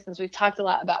this story since we've talked a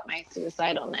lot about my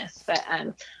suicidalness, but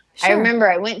sure. I remember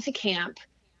I went to camp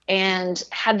and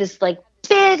had this like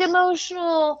big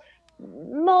emotional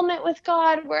moment with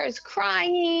God where I was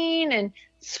crying and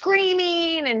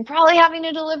screaming and probably having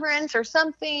a deliverance or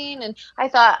something. And I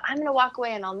thought, I'm going to walk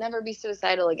away and I'll never be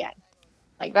suicidal again.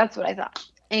 Like, that's what I thought.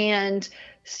 And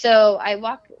so I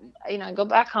go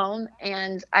back home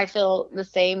and I feel the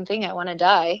same thing. I want to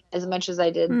die as much as I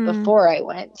did before I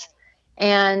went.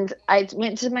 And I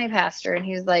went to my pastor and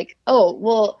he was like, oh,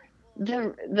 well,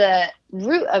 the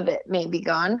root of it may be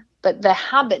gone, but the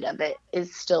habit of it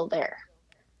is still there.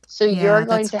 So you're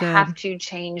going to have to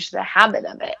change the habit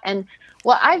of it. And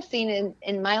what I've seen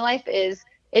in my life is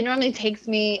it normally takes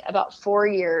me about 4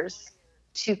 years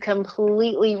to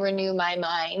completely renew my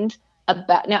mind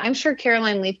about. Now, I'm sure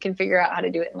Caroline Leaf can figure out how to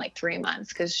do it in like 3 months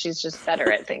because she's just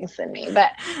better at things than me.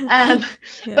 But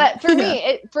but for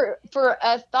me, for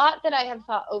a thought that I have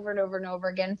thought over and over and over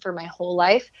again for my whole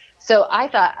life. So I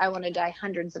thought I want to die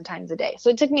hundreds of times a day. So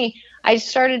it took me, I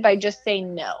started by just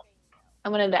saying no. I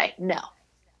want to die. No.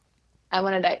 I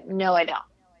want to die. No, I don't.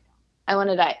 I want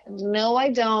to die. No,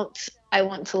 I don't. I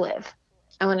want to live.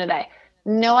 I want to die.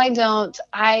 No, I don't.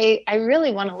 I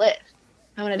really want to live.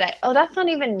 I want to die. Oh, that's not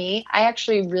even me. I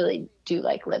actually really do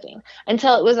like living.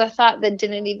 Until it was a thought that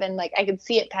didn't even I could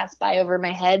see it pass by over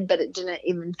my head, but it didn't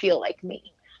even feel like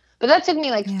me. But that took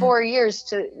me 4 years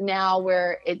to now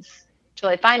where it's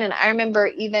totally fine. And I remember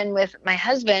even with my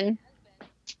husband,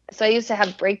 so I used to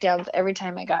have breakdowns every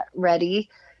time I got ready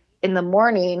in the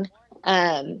morning.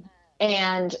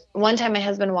 And one time my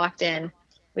husband walked in,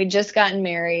 we'd just gotten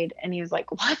married, and he was like,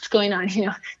 what's going on?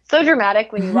 So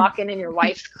dramatic when you walk in and your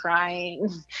wife's crying.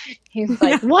 He's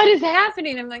like, what is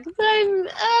happening? I'm like, I'm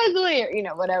ugly,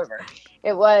 or, whatever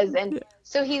it was. And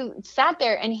so he sat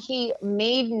there and he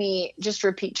made me just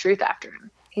repeat truth after him.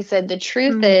 He said, the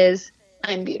truth is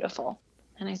I'm beautiful.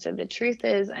 And I said, the truth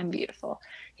is I'm beautiful.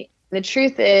 The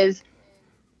truth is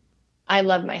I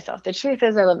love myself. The truth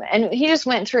is I love it. And he just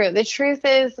went through. The truth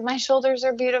is my shoulders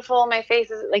are beautiful. My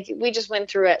face is we just went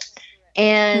through it.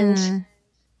 And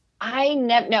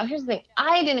now here's the thing.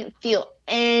 I didn't feel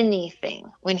anything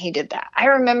when he did that. I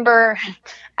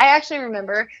actually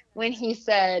remember when he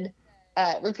said,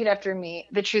 repeat after me.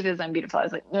 The truth is I'm beautiful. I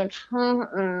was like, no,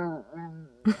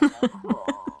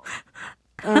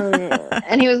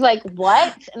 and he was like,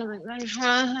 what? And I'm like,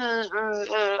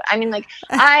 I mean, like,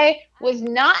 I was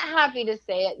not happy to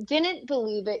say it, didn't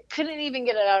believe it, couldn't even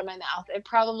get it out of my mouth. It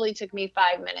probably took me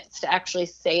 5 minutes to actually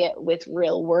say it with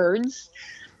real words.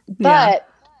 Yeah. But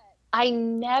I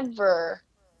never,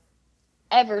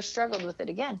 ever struggled with it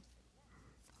again.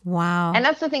 Wow. And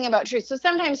that's the thing about truth. So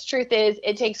sometimes truth is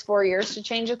it takes 4 years to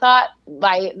change a thought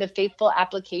by the faithful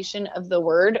application of the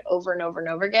word over and over and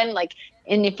over again. Like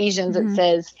in Ephesians, it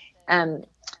says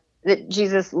that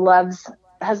Jesus loves,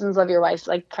 husbands love your wives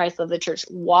like Christ loved the church,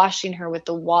 washing her with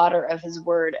the water of his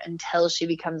word until she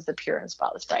becomes the pure and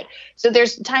spotless bride. So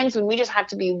there's times when we just have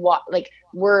to be like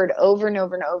word over and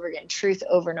over and over again, truth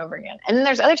over and over again. And then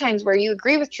there's other times where you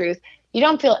agree with truth. You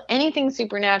don't feel anything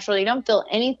supernatural. You don't feel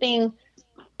anything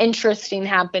interesting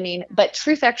happening, but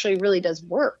truth actually really does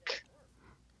work.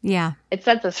 Yeah. It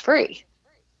sets us free.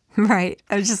 Right.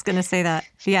 I was just going to say that.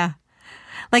 Yeah.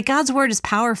 Like God's word is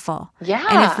powerful. Yeah.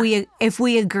 And if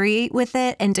we agree with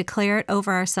it and declare it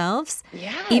over ourselves,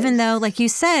 even though, like you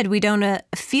said, we don't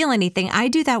feel anything. I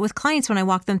do that with clients when I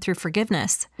walk them through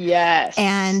forgiveness. Yes.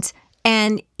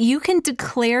 And you can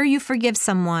declare you forgive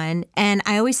someone, and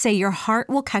I always say your heart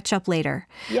will catch up later.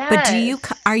 Yes.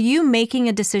 But are you making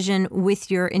a decision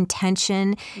with your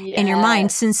intention in your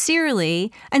mind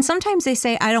sincerely? And sometimes they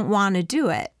say, I don't want to do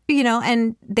it,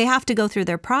 and they have to go through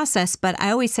their process. But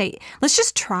I always say, let's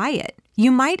just try it.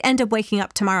 You might end up waking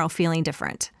up tomorrow feeling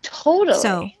different. Totally.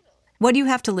 So what do you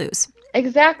have to lose?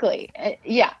 Exactly.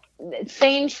 Yeah.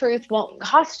 Saying truth won't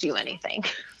cost you anything.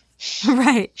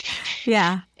 Right.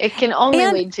 Yeah. It can only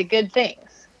lead to good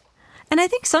things. And I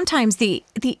think sometimes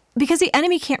because the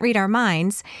enemy can't read our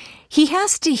minds, he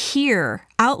has to hear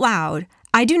out loud,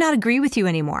 I do not agree with you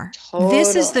anymore. Totally.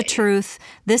 This is the truth.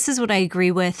 This is what I agree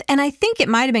with. And I think it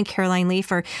might have been Caroline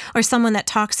Leaf or someone that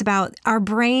talks about our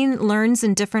brain learns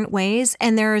in different ways.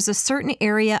 And there is a certain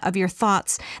area of your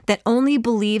thoughts that only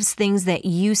believes things that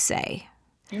you say.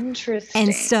 Interesting.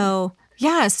 And so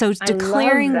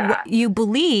declaring what you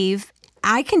believe,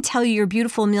 I can tell you you're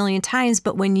beautiful a million times,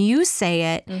 but when you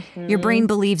say it, your brain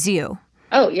believes you.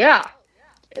 Oh, yeah.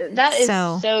 That is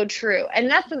so true. And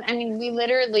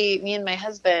me and my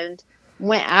husband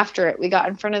went after it. We got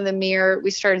in front of the mirror. We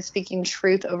started speaking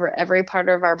truth over every part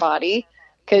of our body.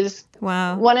 Because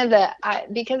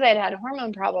because I had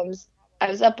hormone problems, I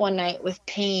was up one night with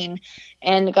pain,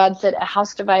 and God said, a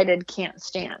house divided can't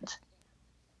stand.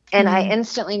 And I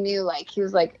instantly knew, he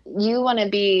was like, you want to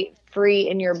be free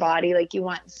in your body, like you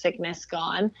want sickness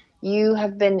gone. You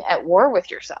have been at war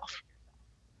with yourself.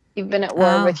 You've been at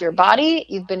war with your body.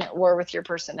 You've been at war with your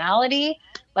personality.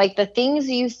 Like the things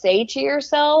you say to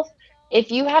yourself,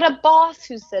 if you had a boss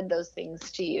who said those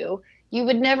things to you, you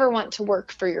would never want to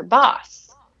work for your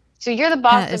boss. So you're the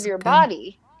boss of your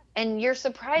body, and you're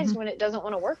surprised when it doesn't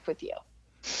want to work with you.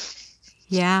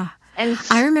 Yeah. And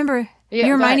I remember...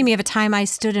 You're reminding me of a time I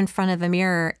stood in front of a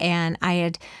mirror and I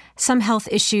had some health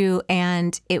issue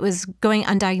and it was going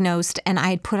undiagnosed and I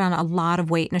had put on a lot of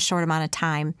weight in a short amount of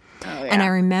time. Oh, yeah. And I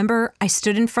remember I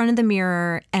stood in front of the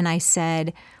mirror and I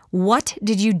said, what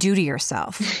did you do to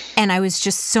yourself? And I was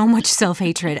just so much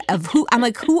self-hatred of who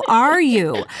are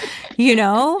you?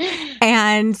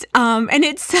 And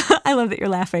it's, I love that you're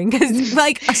laughing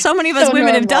because so many of us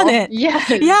women have done it. Yes.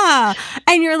 Yeah.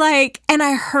 And you're like, and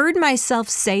I heard myself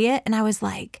say it and I was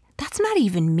like, that's not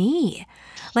even me.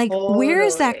 Where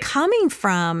is that coming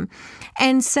from?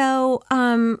 And so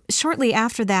shortly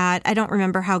after that, I don't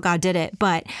remember how God did it,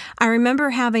 but I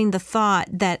remember having the thought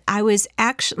that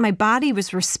my body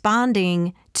was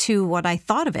responding to what I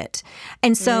thought of it.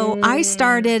 And so I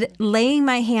started laying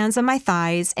my hands on my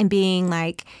thighs and being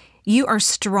like, you are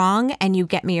strong and you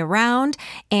get me around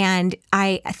and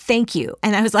I thank you.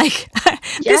 And I was like,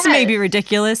 this may be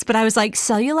ridiculous, but I was like,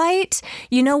 cellulite,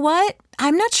 you know what?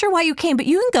 I'm not sure why you came, but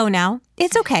you can go now.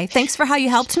 It's okay. Thanks for how you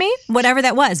helped me, whatever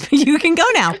that was, but you can go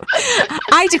now.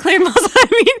 I declared muscle.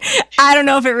 I don't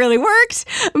know if it really worked,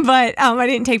 but I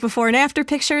didn't take before and after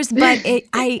pictures, but wouldn't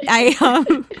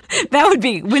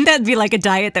that be like a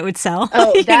diet that would sell?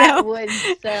 Oh, that would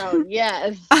sell.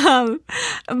 Yes.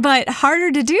 But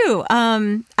harder to do.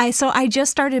 So I just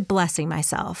started blessing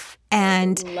myself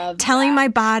and telling my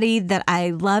body that I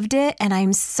loved it and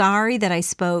I'm sorry that I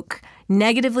spoke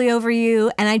negatively over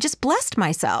you. And I just blessed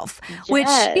myself, which,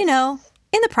 in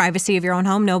the privacy of your own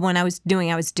home, no one I was doing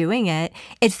it.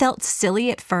 It felt silly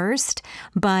at first,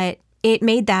 but it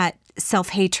made that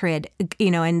self-hatred,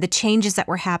 and the changes that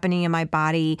were happening in my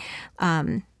body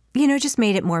just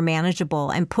made it more manageable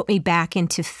and put me back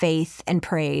into faith and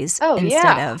praise Oh,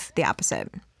 instead yeah. of the opposite.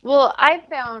 Well, I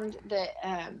found that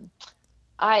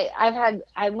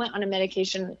I went on a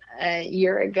medication a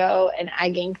year ago and I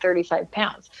gained 35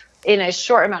 pounds in a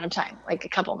short amount of time, like a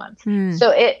couple months. So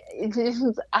we're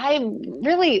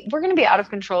going to be out of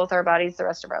control with our bodies the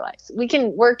rest of our lives. We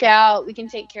can work out, we can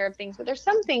take care of things, but there's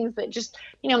some things that just,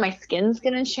 my skin's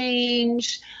going to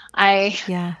change. I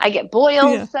get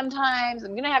boils sometimes.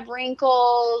 I'm going to have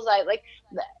wrinkles.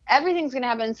 Everything's going to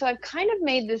happen. So I've kind of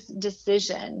made this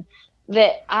decision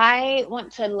that I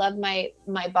want to love my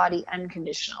body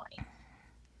unconditionally.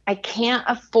 I can't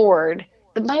afford that.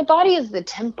 My body is the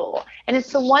temple, and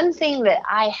it's the one thing that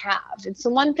I have. It's the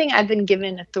one thing I've been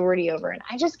given authority over, and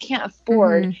I just can't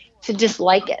afford to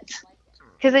dislike it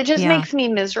because it just makes me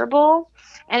miserable,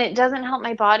 and it doesn't help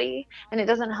my body, and it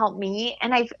doesn't help me.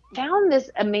 And I've found this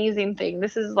amazing thing.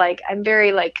 This is I'm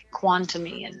very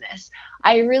quantum-y in this.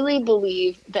 I really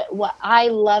believe that what I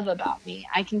love about me,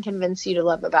 I can convince you to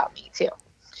love about me too.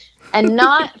 And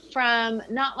not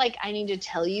like I need to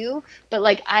tell you,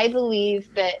 but I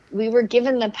believe that we were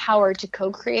given the power to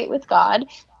co-create with God,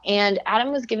 and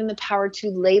Adam was given the power to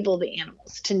label the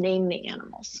animals, to name the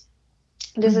animals.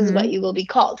 This is what you will be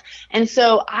called. And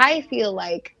so I feel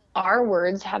like our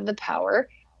words have the power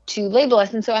to label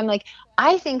us. And so I'm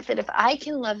I think that if I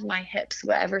can love my hips,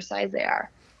 whatever size they are,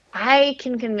 I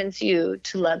can convince you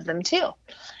to love them too.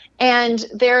 And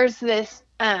there's this,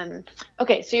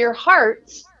 okay, so your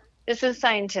heart, this is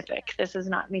scientific. This is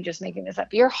not me just making this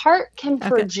up. Your heart can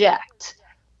project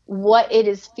what it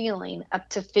is feeling up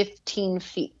to 15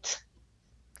 feet.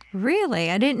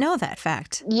 Really? I didn't know that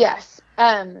fact. Yes.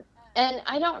 And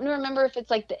I don't remember if it's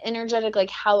the energetic,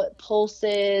 how it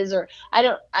pulses, or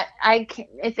I can't,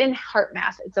 it's in Heart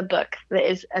Math. It's a book that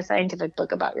is a scientific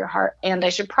book about your heart. And I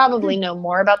should probably know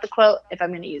more about the quote if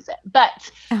I'm going to use it,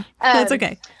 but that's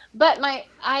okay. But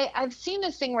I've seen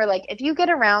this thing where if you get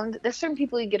around, there's certain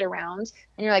people you get around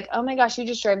and you're oh my gosh, you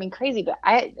just drive me crazy, but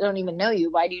I don't even know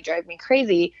you. Why do you drive me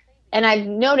crazy? And I've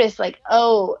noticed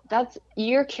oh,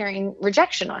 you're carrying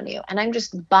rejection on you. And I'm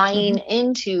just buying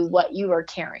into what you are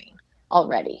carrying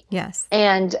already. Yes.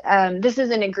 And this is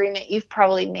an agreement you've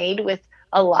probably made with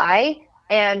a lie.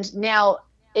 And now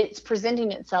it's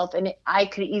presenting itself, and I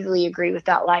could easily agree with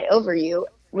that lie over you,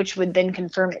 which would then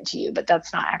confirm it to you, but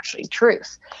that's not actually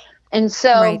truth. And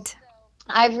so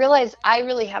I've realized I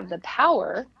really have the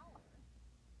power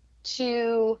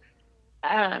to,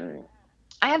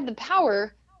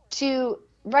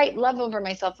 write love over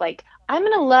myself. I'm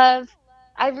going to love,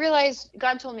 I realized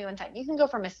God told me one time, you can go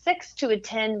from a 6 to a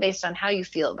 10 based on how you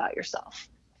feel about yourself.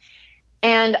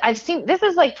 And I've seen, this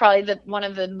is probably one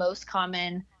of the most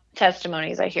common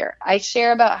testimonies I hear. I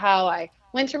share about how I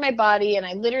went through my body, and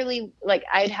I literally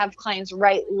I'd have clients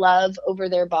write love over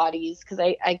their bodies because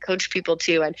I coach people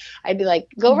too. And I'd be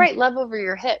go write love over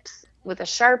your hips with a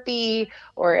Sharpie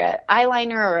or an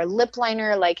eyeliner or a lip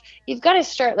liner. You've got to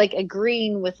start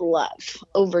agreeing with love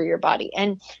over your body,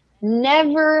 and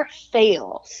never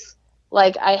fails.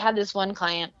 I had this one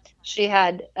client, she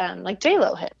had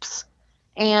J-Lo hips,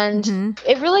 and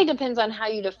it really depends on how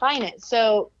you define it.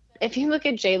 So if you look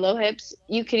at J-Lo hips,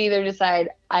 you could either decide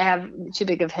I have too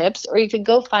big of hips, or you could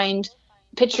go find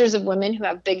pictures of women who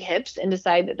have big hips and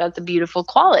decide that that's a beautiful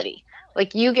quality.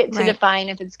 You get to define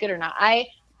if it's good or not. I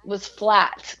was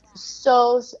flat. I'm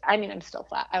still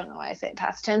flat. I don't know why I say it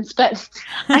past tense, but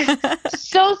I'm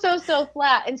so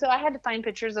flat. And so I had to find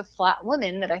pictures of flat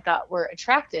women that I thought were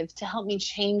attractive to help me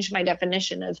change my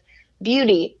definition of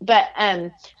beauty. But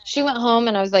she went home,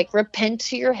 and I was repent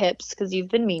to your hips because you've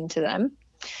been mean to them.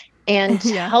 And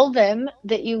tell them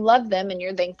that you love them and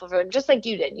you're thankful for them, just like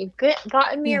you did. You've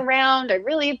gotten me around. I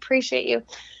really appreciate you.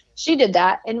 She did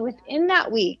that. And within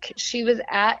that week, she was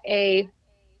at a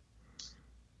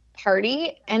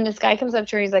party, and this guy comes up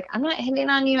to her. He's I'm not hitting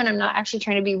on you, and I'm not actually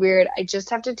trying to be weird. I just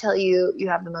have to tell you, you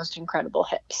have the most incredible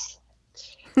hips.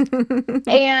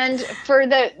 And for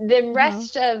the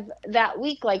rest of that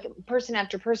week, person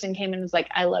after person came and was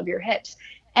I love your hips.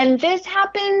 And this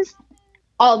happens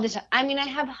all the time. I mean, I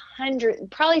have hundreds,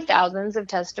 probably thousands of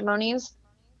testimonies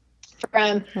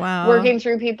from working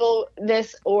through people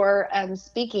or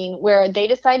speaking, where they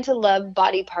decide to love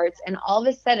body parts, and all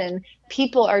of a sudden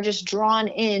people are just drawn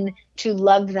in to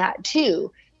love that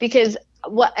too, because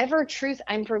whatever truth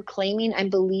I'm proclaiming, I'm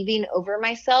believing over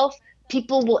myself,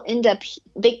 people will end up,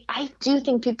 I do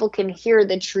think people can hear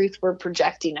the truth we're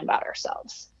projecting about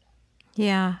ourselves.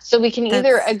 Yeah. So we can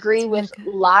either agree with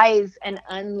lies and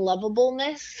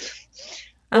unlovableness,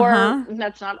 or Uh-huh.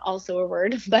 that's not also a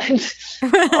word, but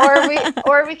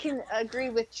or we can agree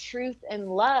with truth and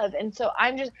love. And so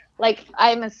I'm just like,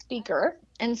 I'm a speaker,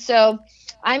 and so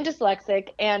I'm dyslexic,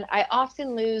 and I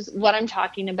often lose what I'm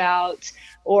talking about,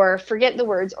 or forget the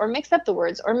words, or mix up the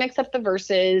words, or mix up the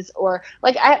verses, or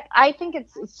like I think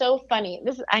it's so funny.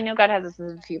 I know God has this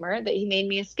sense of humor that He made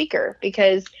me a speaker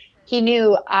because He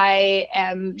knew I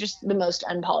am just the most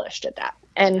unpolished at that.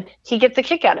 And He gets a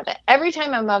kick out of it. Every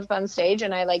time I'm up on stage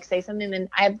and I like say something and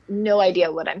I have no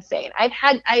idea what I'm saying.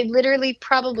 I literally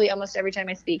probably almost every time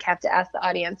I speak have to ask the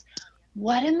audience,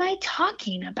 what am I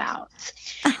talking about?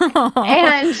 Oh.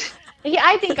 And yeah,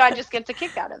 I think God just gets a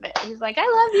kick out of it. He's like, I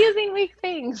love using weak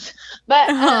things. But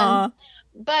Oh.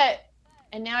 but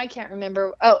and now I can't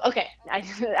remember. Oh, okay.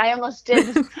 I almost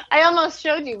did. I almost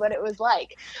showed you what it was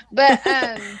like. But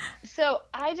so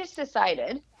I just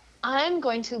decided I'm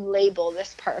going to label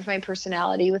this part of my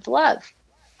personality with love.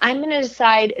 I'm going to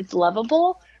decide it's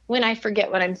lovable when I forget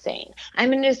what I'm saying. I'm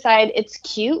going to decide it's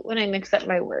cute when I mix up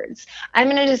my words. I'm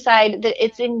going to decide that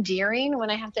it's endearing when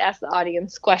I have to ask the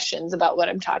audience questions about what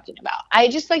I'm talking about. I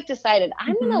just like decided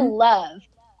I'm going to Mhm. love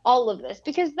all of this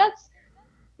because that's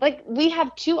like we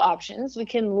have two options. We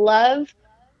can love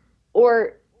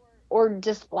or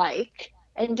dislike,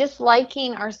 and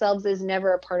disliking ourselves is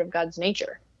never a part of God's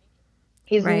nature.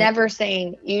 He's Right. never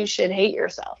saying you should hate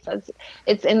yourself.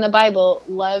 It's in the Bible,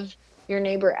 love your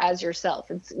neighbor as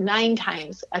yourself. It's 9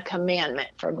 times a commandment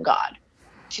from God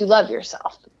to love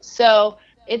yourself. So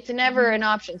it's never Mhm. an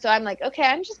option. So I'm like, okay,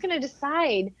 I'm just going to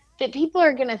decide that people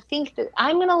are going to think that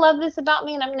I'm going to love this about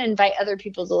me, and I'm going to invite other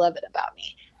people to love it about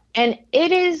me. And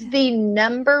it is Yeah. the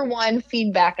number one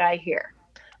feedback I hear.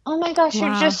 Oh my gosh, you're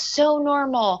Wow. just so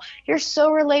normal. You're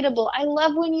so relatable. I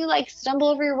love when you like stumble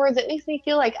over your words. It makes me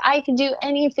feel like I can do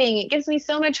anything. It gives me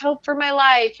so much hope for my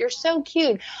life. You're so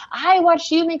cute. I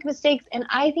watch you make mistakes and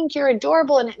I think you're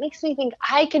adorable, and it makes me think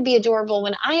I could be adorable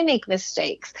when I make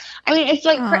mistakes. I mean, it's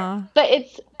like, Aw. but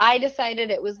I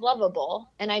decided it was lovable,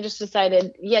 and I just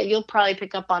decided, yeah, you'll probably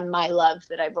pick up on my love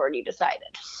that I've already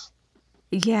decided.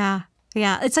 Yeah.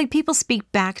 Yeah. It's like people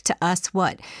speak back to us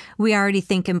what we already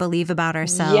think and believe about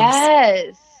ourselves.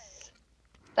 Yes.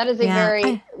 That is a Yeah.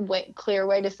 very clear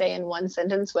way to say in one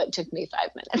sentence what took me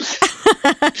 5 minutes.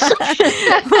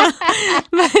 Well,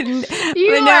 but,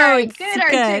 You but are no, a it's good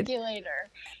good. articulator.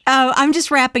 I'm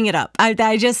just wrapping it up. No,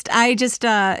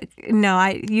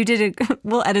 you did it.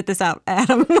 We'll edit this out,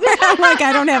 Adam. I'm like,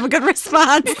 I don't have a good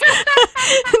response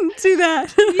to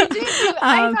that. You did.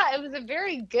 I Um, thought it was a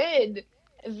very good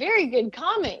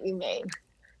comment you made.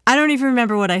 I don't even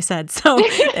remember what I said. So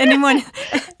anyone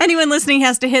listening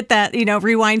has to hit that,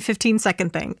 rewind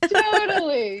 15-second thing.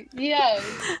 Totally. Yes.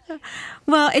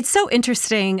 Well, it's so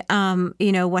interesting,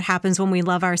 what happens when we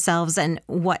love ourselves and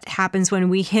what happens when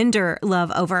we hinder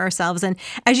love over ourselves. And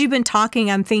as you've been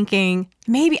talking, I'm thinking,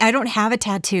 maybe I don't have a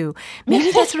tattoo.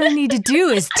 Maybe that's what I need to do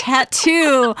is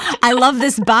tattoo. I love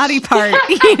this body part,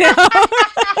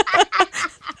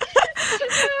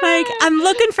 Like, I'm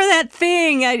looking for that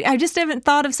thing. I just haven't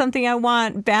thought of something I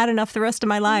want bad enough the rest of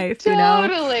my life,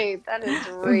 Totally. That is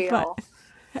But real.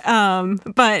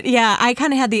 but yeah, I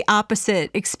kind of had the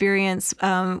opposite experience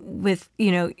with,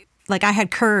 like I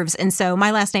had curves. And so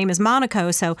my last name is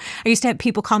Monaco. So I used to have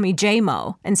people call me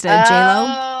J-Mo instead of J-Lo.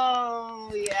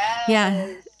 Oh, Yeah.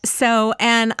 yes. So,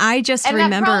 and I just And that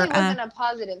remember, probably wasn't a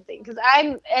positive thing because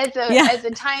I'm yeah, as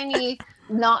a tiny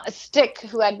not a stick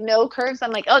who had no curves. I'm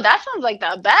like, oh, that sounds like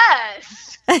the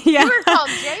best. yeah, You were called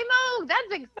J-Mo?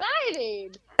 That's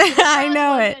exciting. I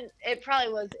know it. It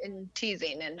probably was in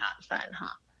teasing and not fun,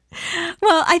 huh?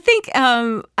 Well, I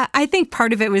think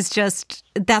part of it was just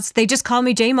they just call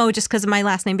me J-Mo just because of my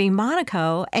last name being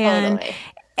Monaco, Totally.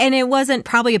 and it wasn't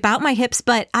probably about my hips,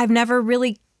 but I've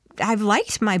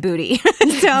liked my booty.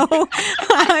 So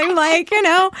I'm like,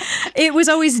 it was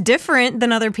always different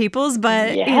than other people's,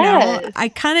 but, Yes. I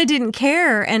kind of didn't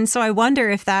care. And so I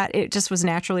wonder if it just was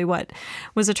naturally what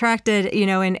was attracted,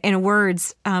 in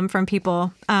words from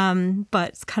people. But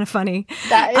it's kind of funny.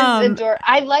 That is adorable.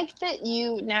 I liked that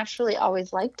you naturally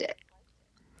always liked it.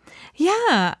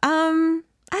 Yeah.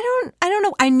 I don't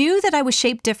know. I knew that I was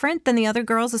shaped different than the other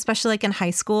girls, especially like in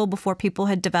high school before people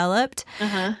had developed.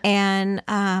 Uh-huh. And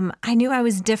I knew I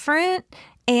was different.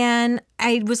 And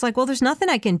I was like, well, there's nothing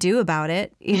I can do about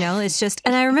it. It's just,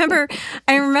 and I remember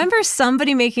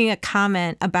somebody making a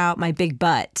comment about my big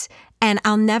butt. And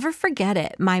I'll never forget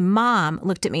it. My mom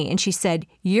looked at me and she said,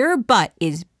 your butt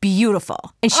is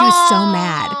beautiful. And she was so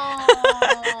mad.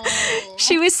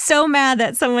 She was so mad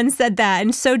that someone said that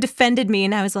and so defended me.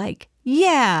 And I was like,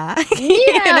 yeah.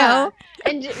 Yeah.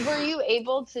 And were you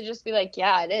able to just be like,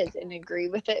 yeah, it is, and agree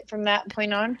with it from that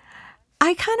point on?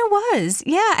 I kind of was.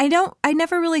 Yeah. I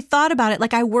never really thought about it.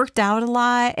 Like I worked out a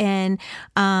lot and,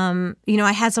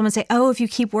 I had someone say, oh, if you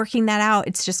keep working that out,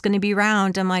 it's just going to be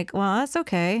round. I'm like, well, that's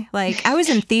okay. Like I was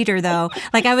in theater though.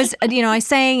 Like I was, I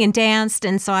sang and danced.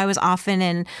 And so I was often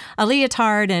in a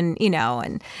leotard and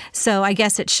so I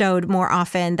guess it showed more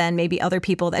often than maybe other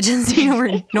people that just, were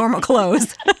in normal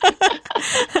clothes.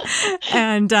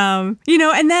 And, and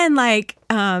then like,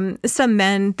 some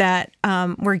men that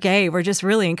were gay were just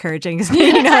really encouraging.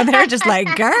 They're just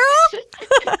like, girl.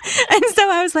 And so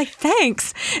I was like,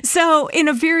 thanks. So in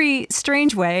a very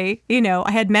strange way,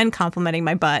 I had men complimenting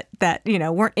my butt that,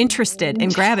 weren't interested in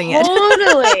grabbing it.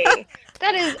 Totally.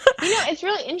 That is, it's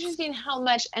really interesting how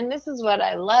much, and this is what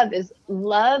I love, is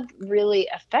love really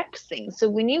affects things. So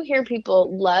when you hear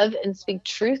people love and speak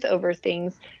truth over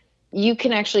things, you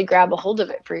can actually grab a hold of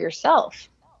it for yourself.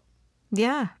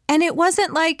 Yeah. And it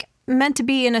wasn't like meant to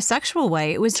be in a sexual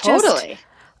way. It was totally just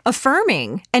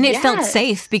affirming. And it felt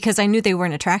safe because I knew they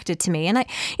weren't attracted to me. And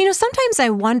sometimes I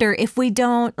wonder if we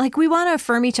don't, like, we want to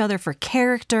affirm each other for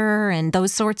character and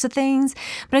those sorts of things.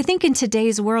 But I think in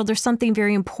today's world, there's something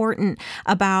very important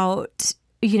about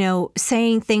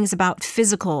saying things about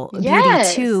physical beauty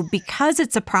too, because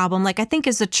it's a problem. Like I think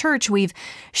as a church, we've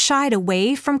shied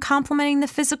away from complimenting the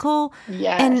physical.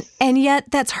 Yes. And yet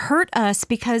that's hurt us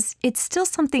because it's still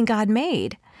something God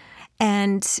made.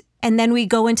 And then we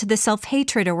go into the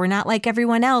self-hatred, or we're not like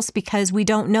everyone else because we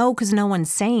don't know because no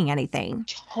one's saying anything.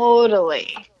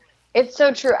 Totally. It's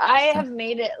so true. I have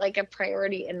made it like a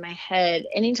priority in my head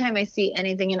anytime I see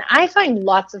anything. And I find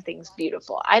lots of things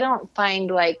beautiful. I don't find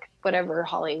like whatever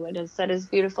Hollywood has said is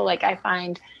beautiful. Like I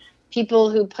find people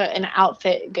who put an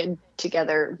outfit good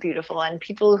together beautiful, and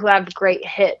people who have great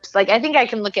hips. Like I think I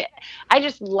can I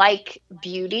just like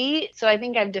beauty. So I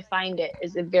think I've defined it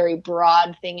as a very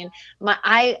broad thing. And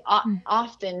I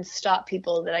often stop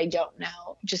people that I don't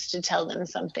know just to tell them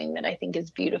something that I think is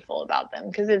beautiful about them.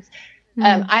 Because it's,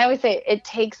 I always say it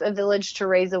takes a village to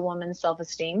raise a woman's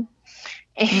self-esteem.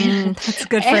 That's a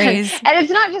good phrase. And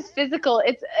it's not just physical,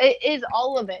 it is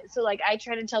all of it. So like I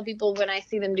try to tell people when I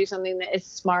see them do something that is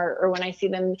smart, or when I see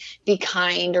them be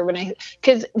kind, or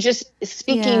because just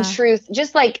speaking truth,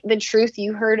 just like the truth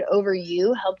you heard over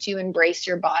you helped you embrace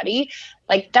your body.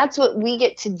 Like that's what we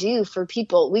get to do for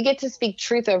people. We get to speak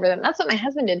truth over them. That's what my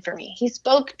husband did for me. He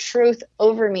spoke truth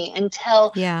over me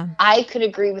until I could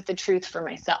agree with the truth for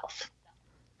myself.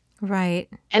 Right.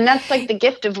 And that's like the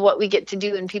gift of what we get to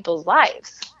do in people's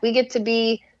lives. We get to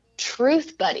be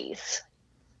truth buddies.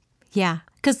 Yeah.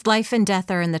 Because life and death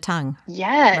are in the tongue.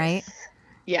 Yes. Right?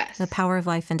 Yes. The power of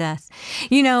life and death.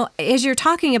 As you're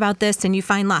talking about this and you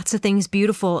find lots of things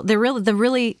beautiful, the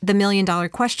 $1 million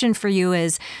question for you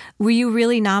is, were you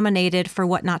really nominated for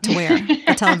What Not to Wear,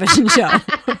 a television show?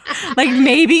 Like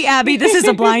maybe, Abby, this is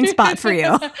a blind spot for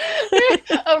you.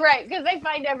 Oh, right. Because I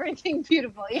find everything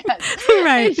beautiful. Yes.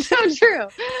 Right. It's so true.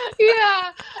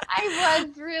 Yeah. I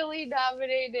was really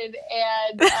nominated,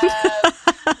 and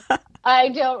I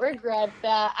don't regret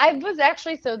that. I was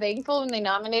actually so thankful when they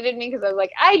nominated me, because I was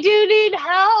like, I do need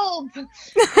help.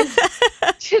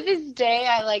 To this day,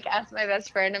 I like asked my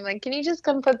best friend, I'm like, can you just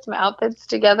come put some outfits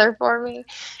together for me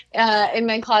in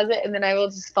my closet, and then I will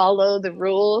just follow the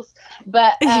rules.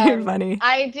 But you're funny.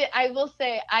 I will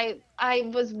say I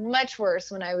was much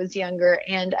worse when I was younger,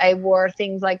 and I wore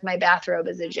things like my bathrobe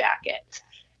as a jacket.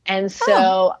 And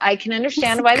so I can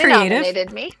understand why they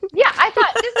nominated me. Yeah, I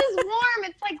thought, this is warm.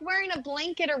 It's like wearing a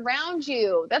blanket around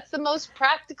you. That's the most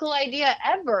practical idea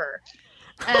ever.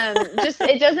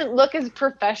 It doesn't look as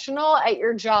professional at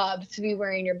your job to be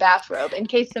wearing your bathrobe, in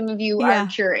case some of you are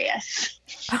curious.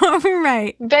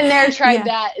 Right. Been there, tried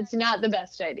that. It's not the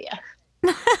best idea.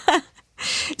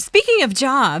 Speaking of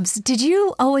jobs, did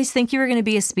you always think you were going to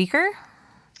be a speaker?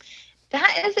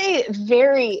 That is a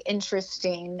very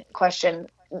interesting question.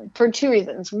 For two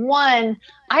reasons. One,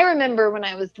 I remember when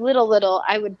I was little,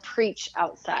 I would preach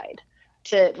outside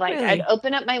to like, really? I'd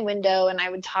open up my window and I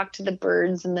would talk to the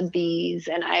birds and the bees,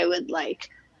 and I would like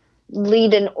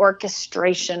lead an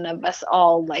orchestration of us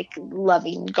all like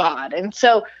loving God. And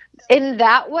so in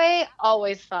that way,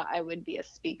 always thought I would be a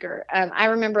speaker. I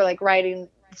remember like writing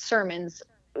sermons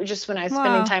just when I was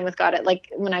spending time with God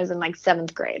when I was in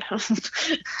seventh grade.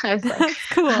 I was like,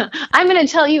 cool. I'm going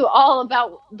to tell you all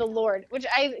about the Lord, which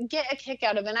I get a kick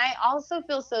out of. And I also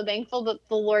feel so thankful that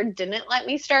the Lord didn't let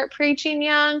me start preaching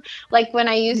young. Like when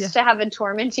I used to have a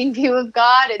tormenting view of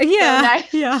God,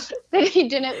 it's so nice that he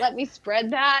didn't let me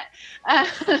spread that.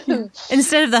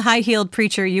 Instead of the high-heeled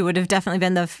preacher, you would have definitely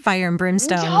been the fire and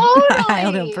brimstone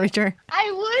high-heeled preacher.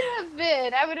 I would have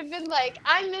been. I would have been like,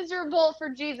 I'm miserable for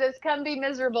Jesus. Come be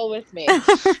miserable with me.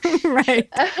 Right.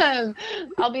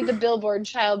 I'll be the billboard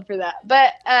child for that.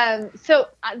 But so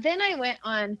then I went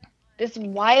on this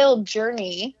wild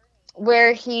journey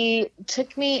where he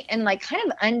took me and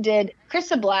kind of undid.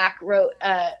 Krista Black wrote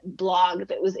a blog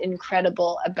that was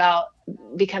incredible about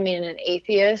becoming an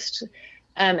atheist.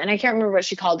 And I can't remember what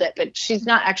she called it, but she's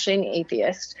not actually an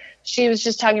atheist. She was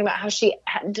just talking about how she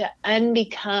had to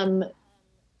unbecome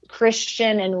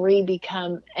Christian and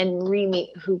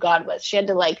re-meet who God was. She had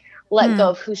to let go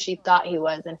of who she thought he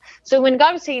was. And so when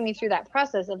God was taking me through that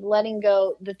process of letting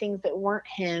go the things that weren't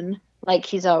him, like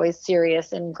he's always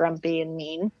serious and grumpy and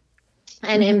mean,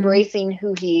 and embracing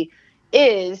who he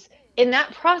is, in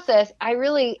that process, I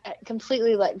really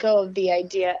completely let go of the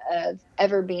idea of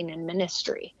ever being in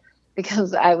ministry,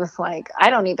 because I was like, I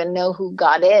don't even know who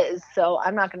God is, so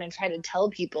I'm not going to try to tell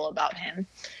people about him.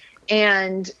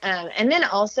 And then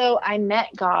also I met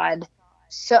God.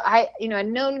 So I'd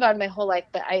known God my whole life,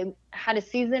 but I had a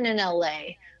season in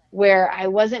LA where I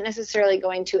wasn't necessarily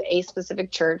going to a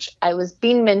specific church. I was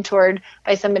being mentored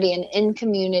by somebody in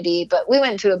community, but we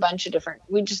went to a bunch of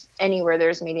anywhere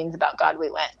there's meetings about God, we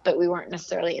went, but we weren't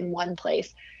necessarily in one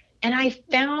place. And I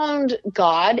found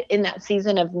God in that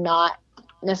season of not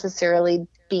necessarily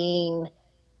being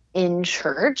in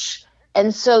church.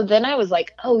 And so then I was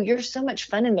like, oh, you're so much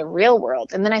fun in the real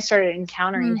world. And then I started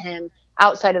encountering him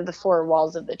outside of the four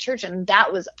walls of the church. And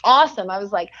that was awesome. I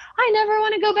was like, I never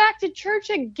want to go back to church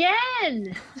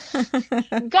again.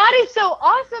 God is so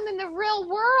awesome in the real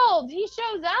world. He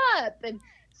shows up. And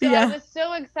so I was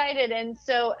so excited. And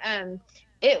so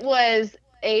it was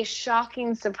a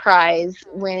shocking surprise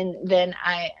when then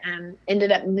I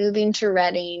ended up moving to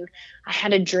Redding. I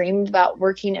had a dream about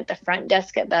working at the front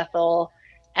desk at Bethel.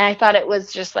 And I thought it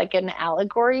was just like an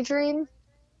allegory dream,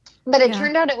 but it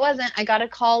turned out it wasn't. I got a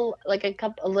call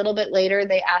a little bit later.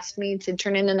 They asked me to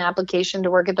turn in an application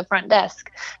to work at the front desk.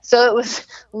 So it was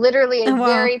literally a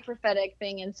very prophetic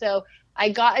thing. And so I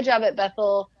got a job at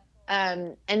Bethel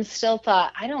and still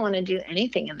thought, I don't want to do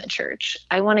anything in the church.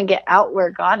 I want to get out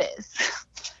where God is.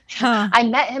 I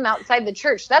met him outside the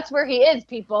church. That's where he is,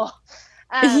 people.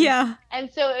 And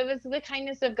so it was the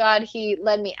kindness of God. He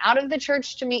led me out of the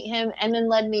church to meet him, and then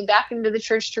led me back into the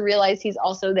church to realize he's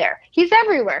also there. He's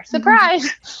everywhere. Surprise.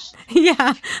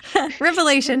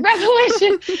 Revelation.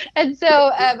 And so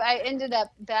I ended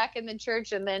up back in the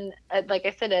church, and then, like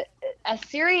I said, a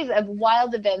series of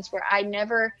wild events where I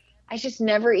just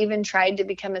never even tried to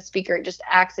become a speaker. It just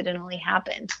accidentally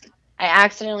happened. I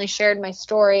accidentally shared my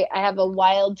story. I have a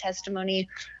wild testimony.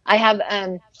 I've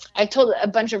told a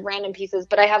bunch of random pieces,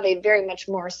 but I have a very much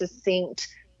more succinct,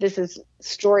 this is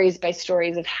stories by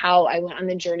stories of how I went on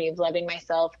the journey of loving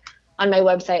myself. On my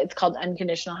website, it's called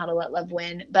Unconditional, How to Let Love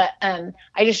Win. But I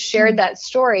just shared that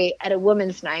story at a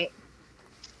women's night.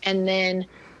 And then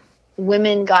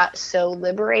women got so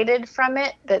liberated from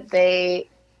it that they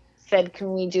said,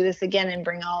 can we do this again and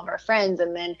bring all of our friends?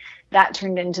 And then that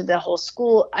turned into the whole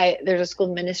school. There's a school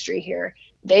of ministry here.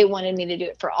 They wanted me to do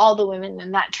it for all the women,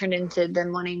 and that turned into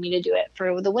them wanting me to do it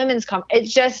for the women's conference. It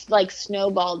just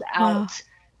snowballed out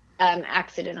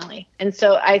accidentally. And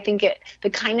so I think the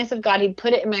kindness of God, he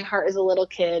put it in my heart as a little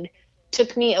kid,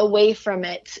 took me away from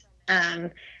it.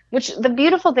 Which the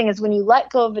beautiful thing is when you let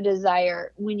go of a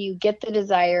desire, when you get the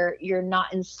desire, you're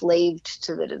not enslaved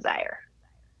to the desire.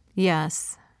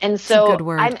 Yes. And so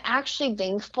I'm actually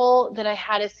thankful that I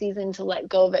had a season to let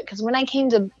go of it. Because when I came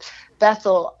to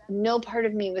Bethel, no part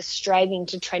of me was striving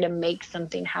to try to make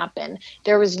something happen.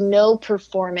 There was no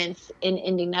performance in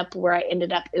ending up where I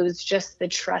ended up. It was just the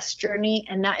trust journey.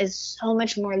 And that is so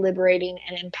much more liberating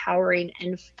and empowering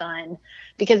and fun.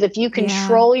 Because if you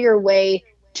control your way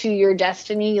to your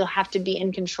destiny, you'll have to be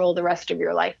in control the rest of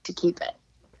your life to keep it.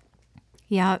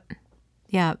 Yeah.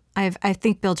 Yeah, I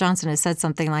think Bill Johnson has said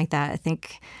something like that. I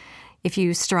think if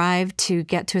you strive to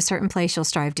get to a certain place, you'll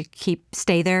strive to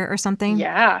stay there or something.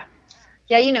 Yeah.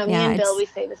 Yeah, me and Bill, we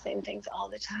say the same things all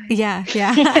the time. Yeah.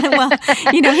 Well,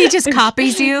 he just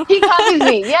copies you. He copies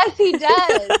me. Yes, he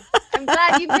does. I'm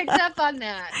glad you picked up on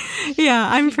that. Yeah,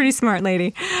 I'm a pretty smart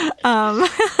lady. Well,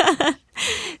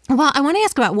 I want to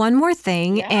ask about one more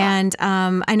thing. Yeah. And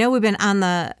I know we've been on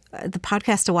the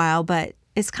podcast a while, but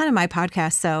it's kind of my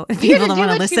podcast, so if You're people don't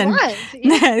want to listen,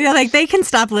 yeah, like they can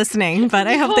stop listening, but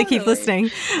I hope they keep listening.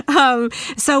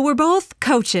 So we're both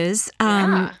coaches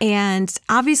and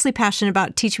obviously passionate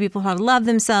about teaching people how to love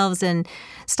themselves and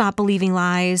stop believing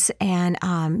lies and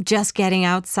just getting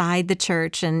outside the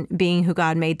church and being who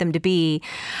God made them to be.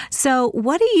 So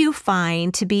what do you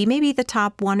find to be maybe the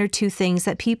top one or two things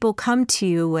that people come to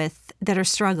you with that are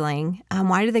struggling?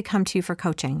 Why do they come to you for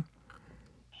coaching?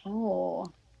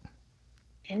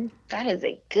 And that is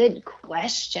a good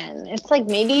question. It's like,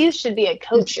 maybe you should be a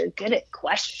coach. You're good at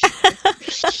questions.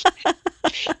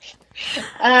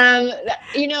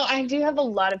 I do have a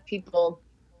lot of people.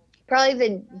 Probably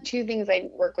the two things I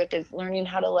work with is learning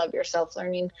how to love yourself,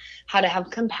 learning how to have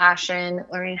compassion,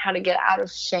 learning how to get out of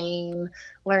shame,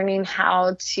 learning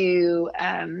how to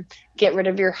get rid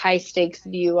of your high stakes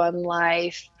view on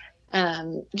life.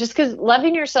 Just because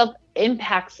loving yourself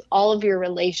impacts all of your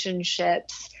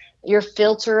relationships, your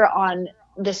filter on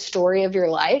the story of your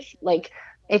life. Like,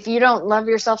 if you don't love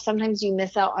yourself, sometimes you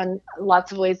miss out on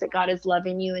lots of ways that God is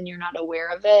loving you and you're not aware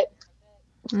of it.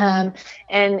 And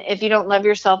if you don't love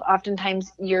yourself,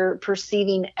 oftentimes you're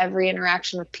perceiving every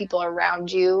interaction with people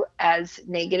around you as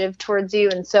negative towards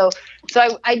you. And so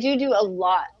I do a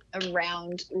lot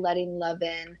around letting love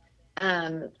in.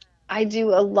 I do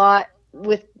a lot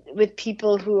with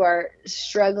people who are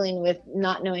struggling with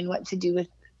not knowing what to do with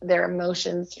their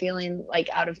emotions, feeling like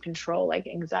out of control, like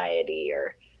anxiety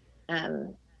or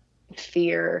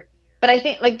fear. But I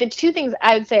think like the two things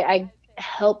I would say I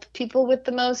help people with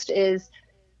the most is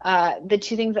the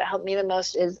two things that help me the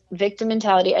most is victim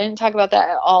mentality. I didn't talk about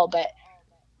that at all, but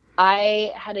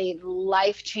I had a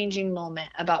life-changing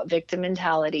moment about victim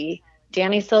mentality.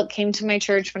 Danny Silk came to my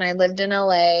church when I lived in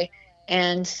LA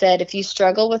and said, if you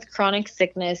struggle with chronic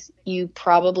sickness, you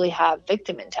probably have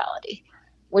victim mentality,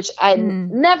 which I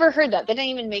never heard that. That didn't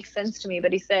even make sense to me.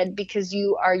 But he said, because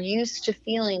you are used to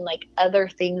feeling like other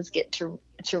things get to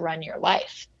run your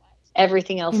life.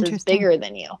 Everything else is bigger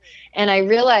than you. And I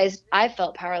realized I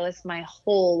felt powerless my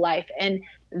whole life. And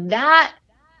that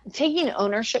taking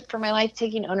ownership for my life,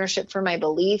 taking ownership for my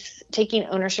beliefs, taking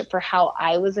ownership for how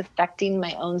I was affecting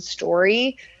my own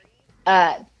story,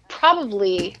 that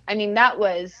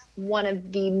was one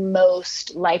of the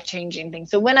most life-changing things.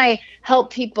 So when I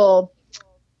help people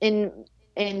in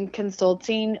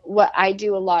consulting, what I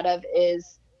do a lot of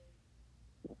is,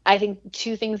 I think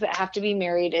two things that have to be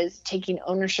married is taking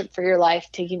ownership for your life,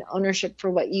 taking ownership for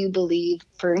what you believe,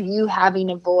 for you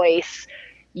having a voice,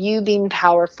 you being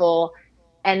powerful,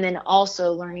 and then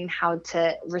also learning how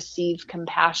to receive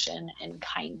compassion and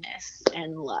kindness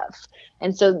and love.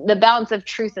 And so the balance of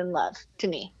truth and love, to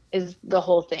me, is the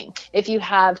whole thing. If you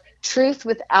have truth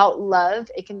without love,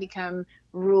 it can become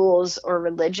rules or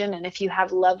religion. And if you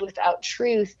have love without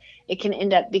truth, it can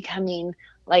end up becoming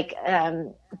like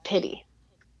pity.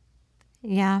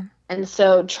 Yeah. And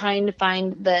so trying to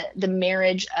find the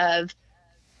marriage of,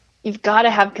 you've got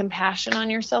to have compassion on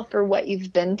yourself for what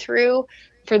you've been through,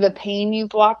 for the pain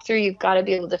you've walked through. You've got to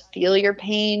be able to feel your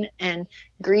pain and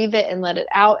grieve it and let it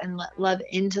out and let love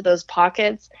into those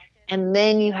pockets. And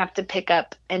then you have to pick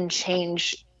up and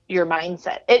change your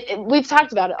mindset. We've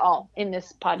talked about it all in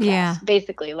this podcast,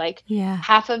 basically. Like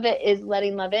half of it is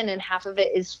letting love in and half of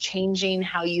it is changing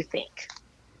how you think.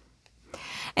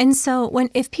 And so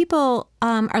if people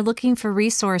are looking for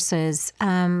resources,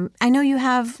 I know you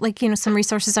have some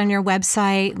resources on your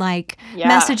website, like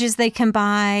messages they can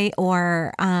buy,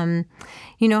 or how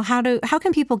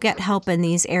can people get help in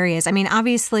these areas? I mean,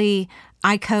 obviously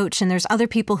I coach and there's other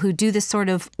people who do this sort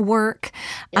of work.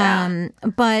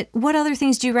 But what other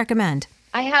things do you recommend?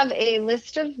 I have a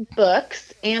list of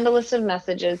books and a list of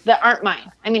messages that aren't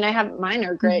mine. I mean, mine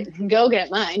are great. Go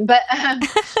get mine. But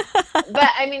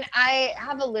I mean, I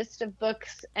have a list of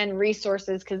books and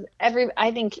resources because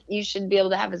I think you should be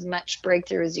able to have as much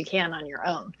breakthrough as you can on your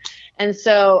own. And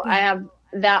so I have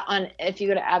that on, if you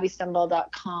go to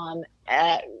abistomvoll.com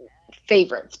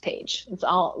favorites page, it's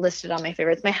all listed on my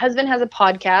favorites. My husband has a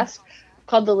podcast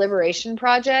called The Liberation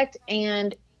Project,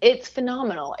 and it's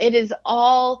phenomenal. It's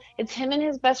him and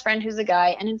his best friend who's a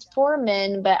guy, and it's for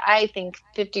men, but I think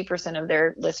 50% of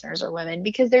their listeners are women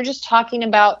because they're just talking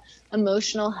about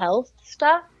emotional health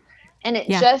stuff. And it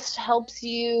just helps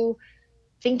you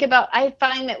think about, I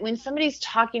find that when somebody's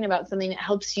talking about something, it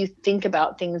helps you think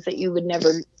about things that you would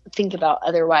never think about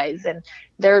otherwise. And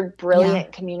they're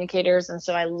brilliant communicators. And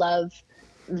so I love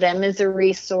them as a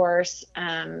resource.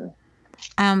 I'm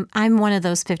one of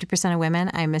those 50% of women.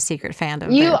 I'm a secret fan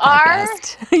of you their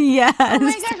podcast. Yes. Oh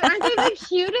my gosh, aren't they the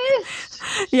cutest?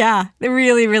 Yeah, they're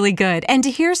really, really good. And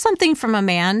to hear something from a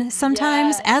man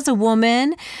sometimes as a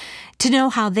woman to know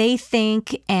how they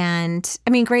think. And I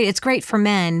mean, great. It's great for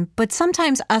men, but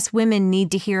sometimes us women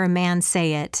need to hear a man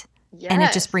say it. Yes. And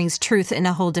it just brings truth in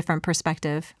a whole different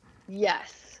perspective.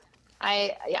 Yes.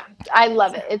 I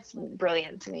love it. It's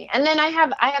brilliant to me. And then I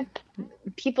have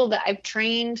people that I've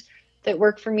trained that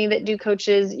work for me that do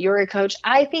coaches. You're a coach.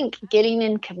 I think getting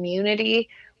in community,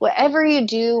 whatever you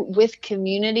do with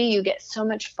community, you get so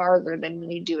much farther than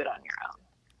when you do it on your own.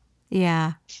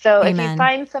 Yeah. So Amen. if you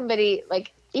find somebody,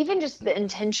 like even just the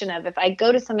intention of, if I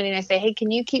go to somebody and I say, hey, can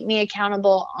you keep me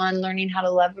accountable on learning how to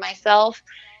love myself?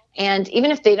 And even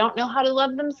if they don't know how to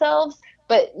love themselves,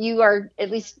 but you are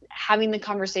at least having the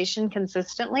conversation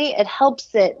consistently, it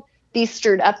helps it be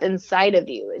stirred up inside of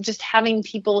you. Just having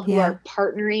people who are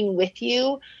partnering with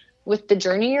you with the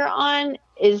journey you're on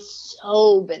is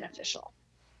so beneficial.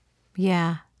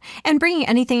 Yeah. And bringing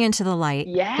anything into the light.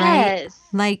 Yes. Right?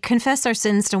 Like confess our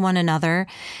sins to one another.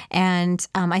 And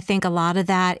I think a lot of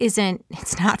that it's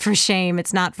not for shame.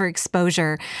 It's not for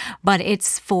exposure, but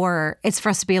it's for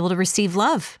us to be able to receive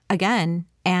love again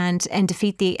and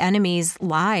defeat the enemy's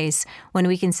lies when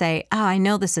we can say, oh, I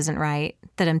know this isn't right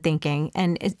that I'm thinking.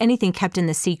 And anything kept in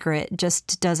the secret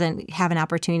just doesn't have an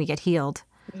opportunity to get healed.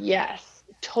 Yes,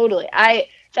 totally.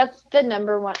 That's the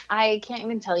number one. I can't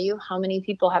even tell you how many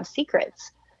people have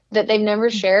secrets that they've never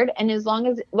shared. And as long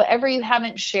as whatever you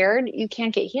haven't shared, you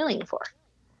can't get healing for.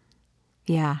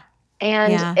 Yeah.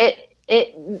 And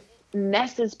it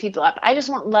messes people up. I just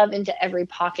want love into every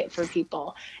pocket for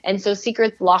people. And so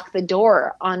secrets lock the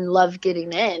door on love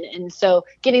getting in. And so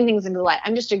getting things into the light,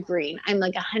 I'm just agreeing. I'm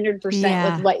like 100%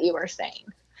 with what you are saying.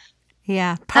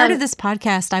 Yeah. Part of this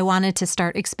podcast, I wanted to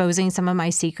start exposing some of my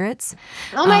secrets.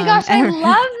 Oh my gosh, I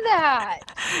love that.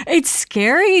 It's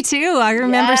scary too. I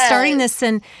remember starting this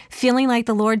and feeling like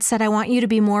the Lord said, I want you to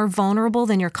be more vulnerable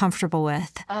than you're comfortable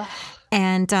with.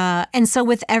 And so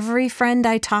with every friend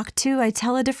I talk to, I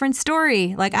tell a different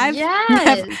story. Like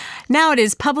now it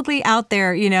is publicly out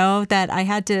there, that I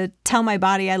had to tell my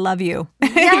body I love you.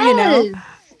 Yes.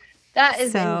 That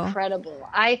is incredible.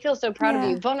 I feel so proud of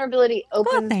you. Vulnerability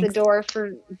opens the door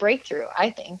for breakthrough,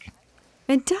 I think.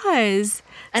 It does.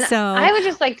 And I would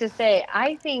just like to say,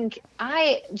 I think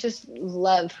I just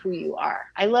love who you are.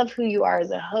 I love who you are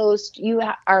as a host. You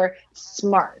are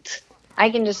smart. I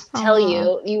can just tell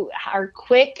you are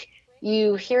quick.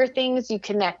 You hear things, you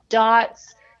connect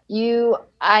dots.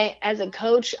 As a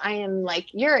coach, I am like,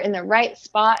 you're in the right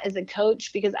spot as a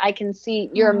coach because I can see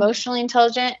you're emotionally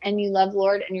intelligent and you love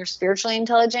Lord and you're spiritually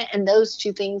intelligent. And those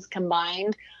two things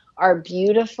combined are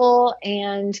beautiful.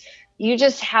 And you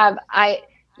just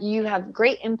you have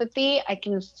great empathy. I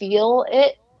can feel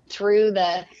it through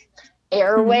the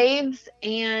airwaves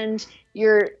and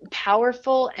you're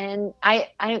powerful. And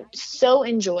I so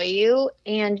enjoy you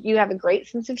and you have a great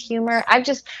sense of humor. I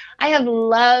have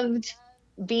loved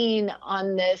being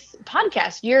on this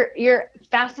podcast. You're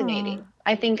fascinating.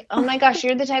 I think, oh my gosh,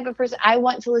 you're the type of person I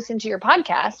want to listen to your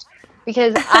podcast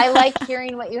because I like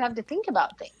hearing what you have to think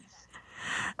about things.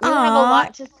 You have a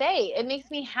lot to say. It makes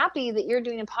me happy that you're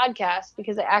doing a podcast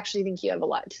because I actually think you have a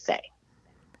lot to say.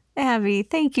 Abby,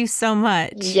 thank you so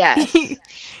much. Yes.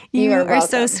 you are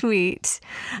so sweet.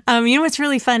 What's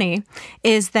really funny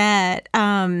is that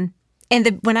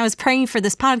when I was praying for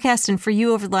this podcast and for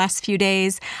you over the last few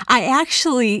days, I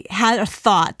actually had a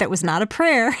thought that was not a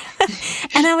prayer.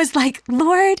 And I was like,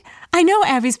 Lord, I know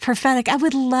Abby's prophetic. I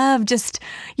would love just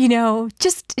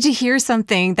to hear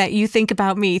something that you think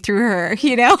about me through her,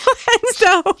 And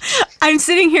so I'm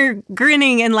sitting here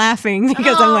grinning and laughing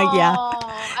because I'm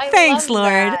like, thanks,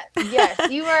 Lord. That. Yes,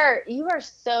 you are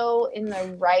so in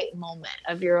the right moment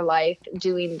of your life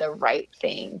doing the right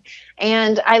thing.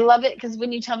 And I love it because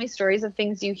when you tell me stories of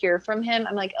things you hear from him,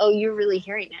 I'm like, oh, you're really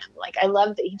hearing him. Like, I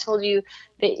love that he told you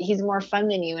that he's more fun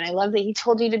than you. And I love that he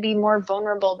told you to be more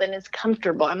vulnerable than is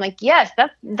comfortable. I'm like, yes,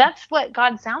 that's what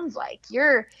God sounds like.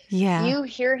 You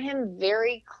hear him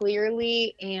very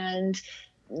clearly and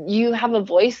you have a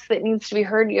voice that needs to be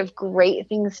heard. You have great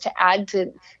things to add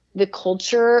to the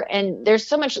culture. And there's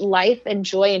so much life and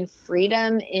joy and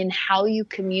freedom in how you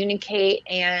communicate.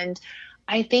 And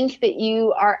I think that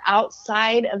you are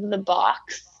outside of the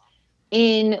box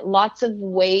in lots of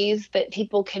ways that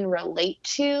people can relate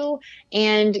to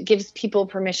and gives people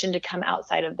permission to come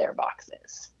outside of their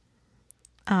boxes.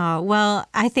 Oh, well,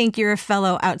 I think you're a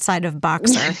fellow outside of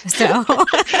boxer. So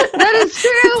that is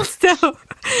true.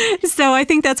 So I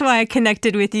think that's why I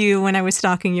connected with you when I was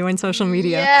stalking you on social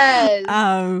media.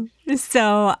 Yes.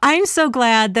 So I'm so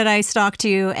glad that I stalked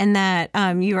you and that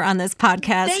you were on this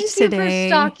podcast today.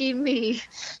 Thank you for stalking me.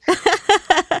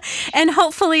 And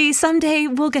hopefully someday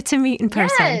we'll get to meet in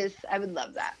person. Yes, I would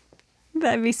love that.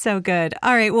 That'd be so good.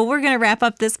 All right. Well, we're going to wrap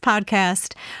up this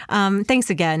podcast. Thanks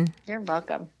again. You're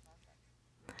welcome.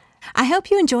 I hope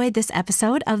you enjoyed this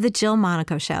episode of The Jill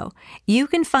Monaco Show. You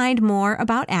can find more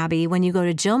about Abi when you go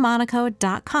to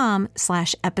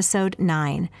jillmonaco.com/episode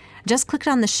 9. Just click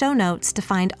on the show notes to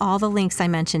find all the links I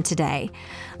mentioned today.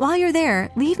 While you're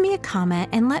there, leave me a comment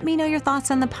and let me know your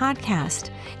thoughts on the podcast.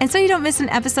 And so you don't miss an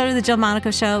episode of The Jill Monaco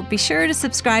Show, be sure to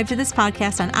subscribe to this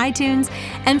podcast on iTunes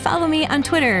and follow me on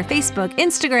Twitter, Facebook,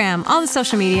 Instagram, all the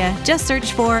social media. Just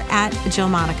search for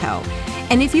 @JillMonaco.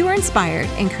 And if you were inspired,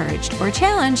 encouraged, or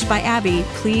challenged by Abi,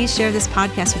 please share this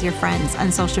podcast with your friends on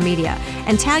social media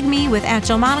and tag me with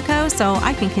 @JillMonaco so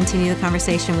I can continue the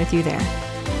conversation with you there.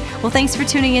 Well, thanks for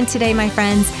tuning in today, my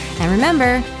friends. And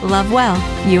remember, love well.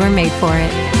 You are made for it.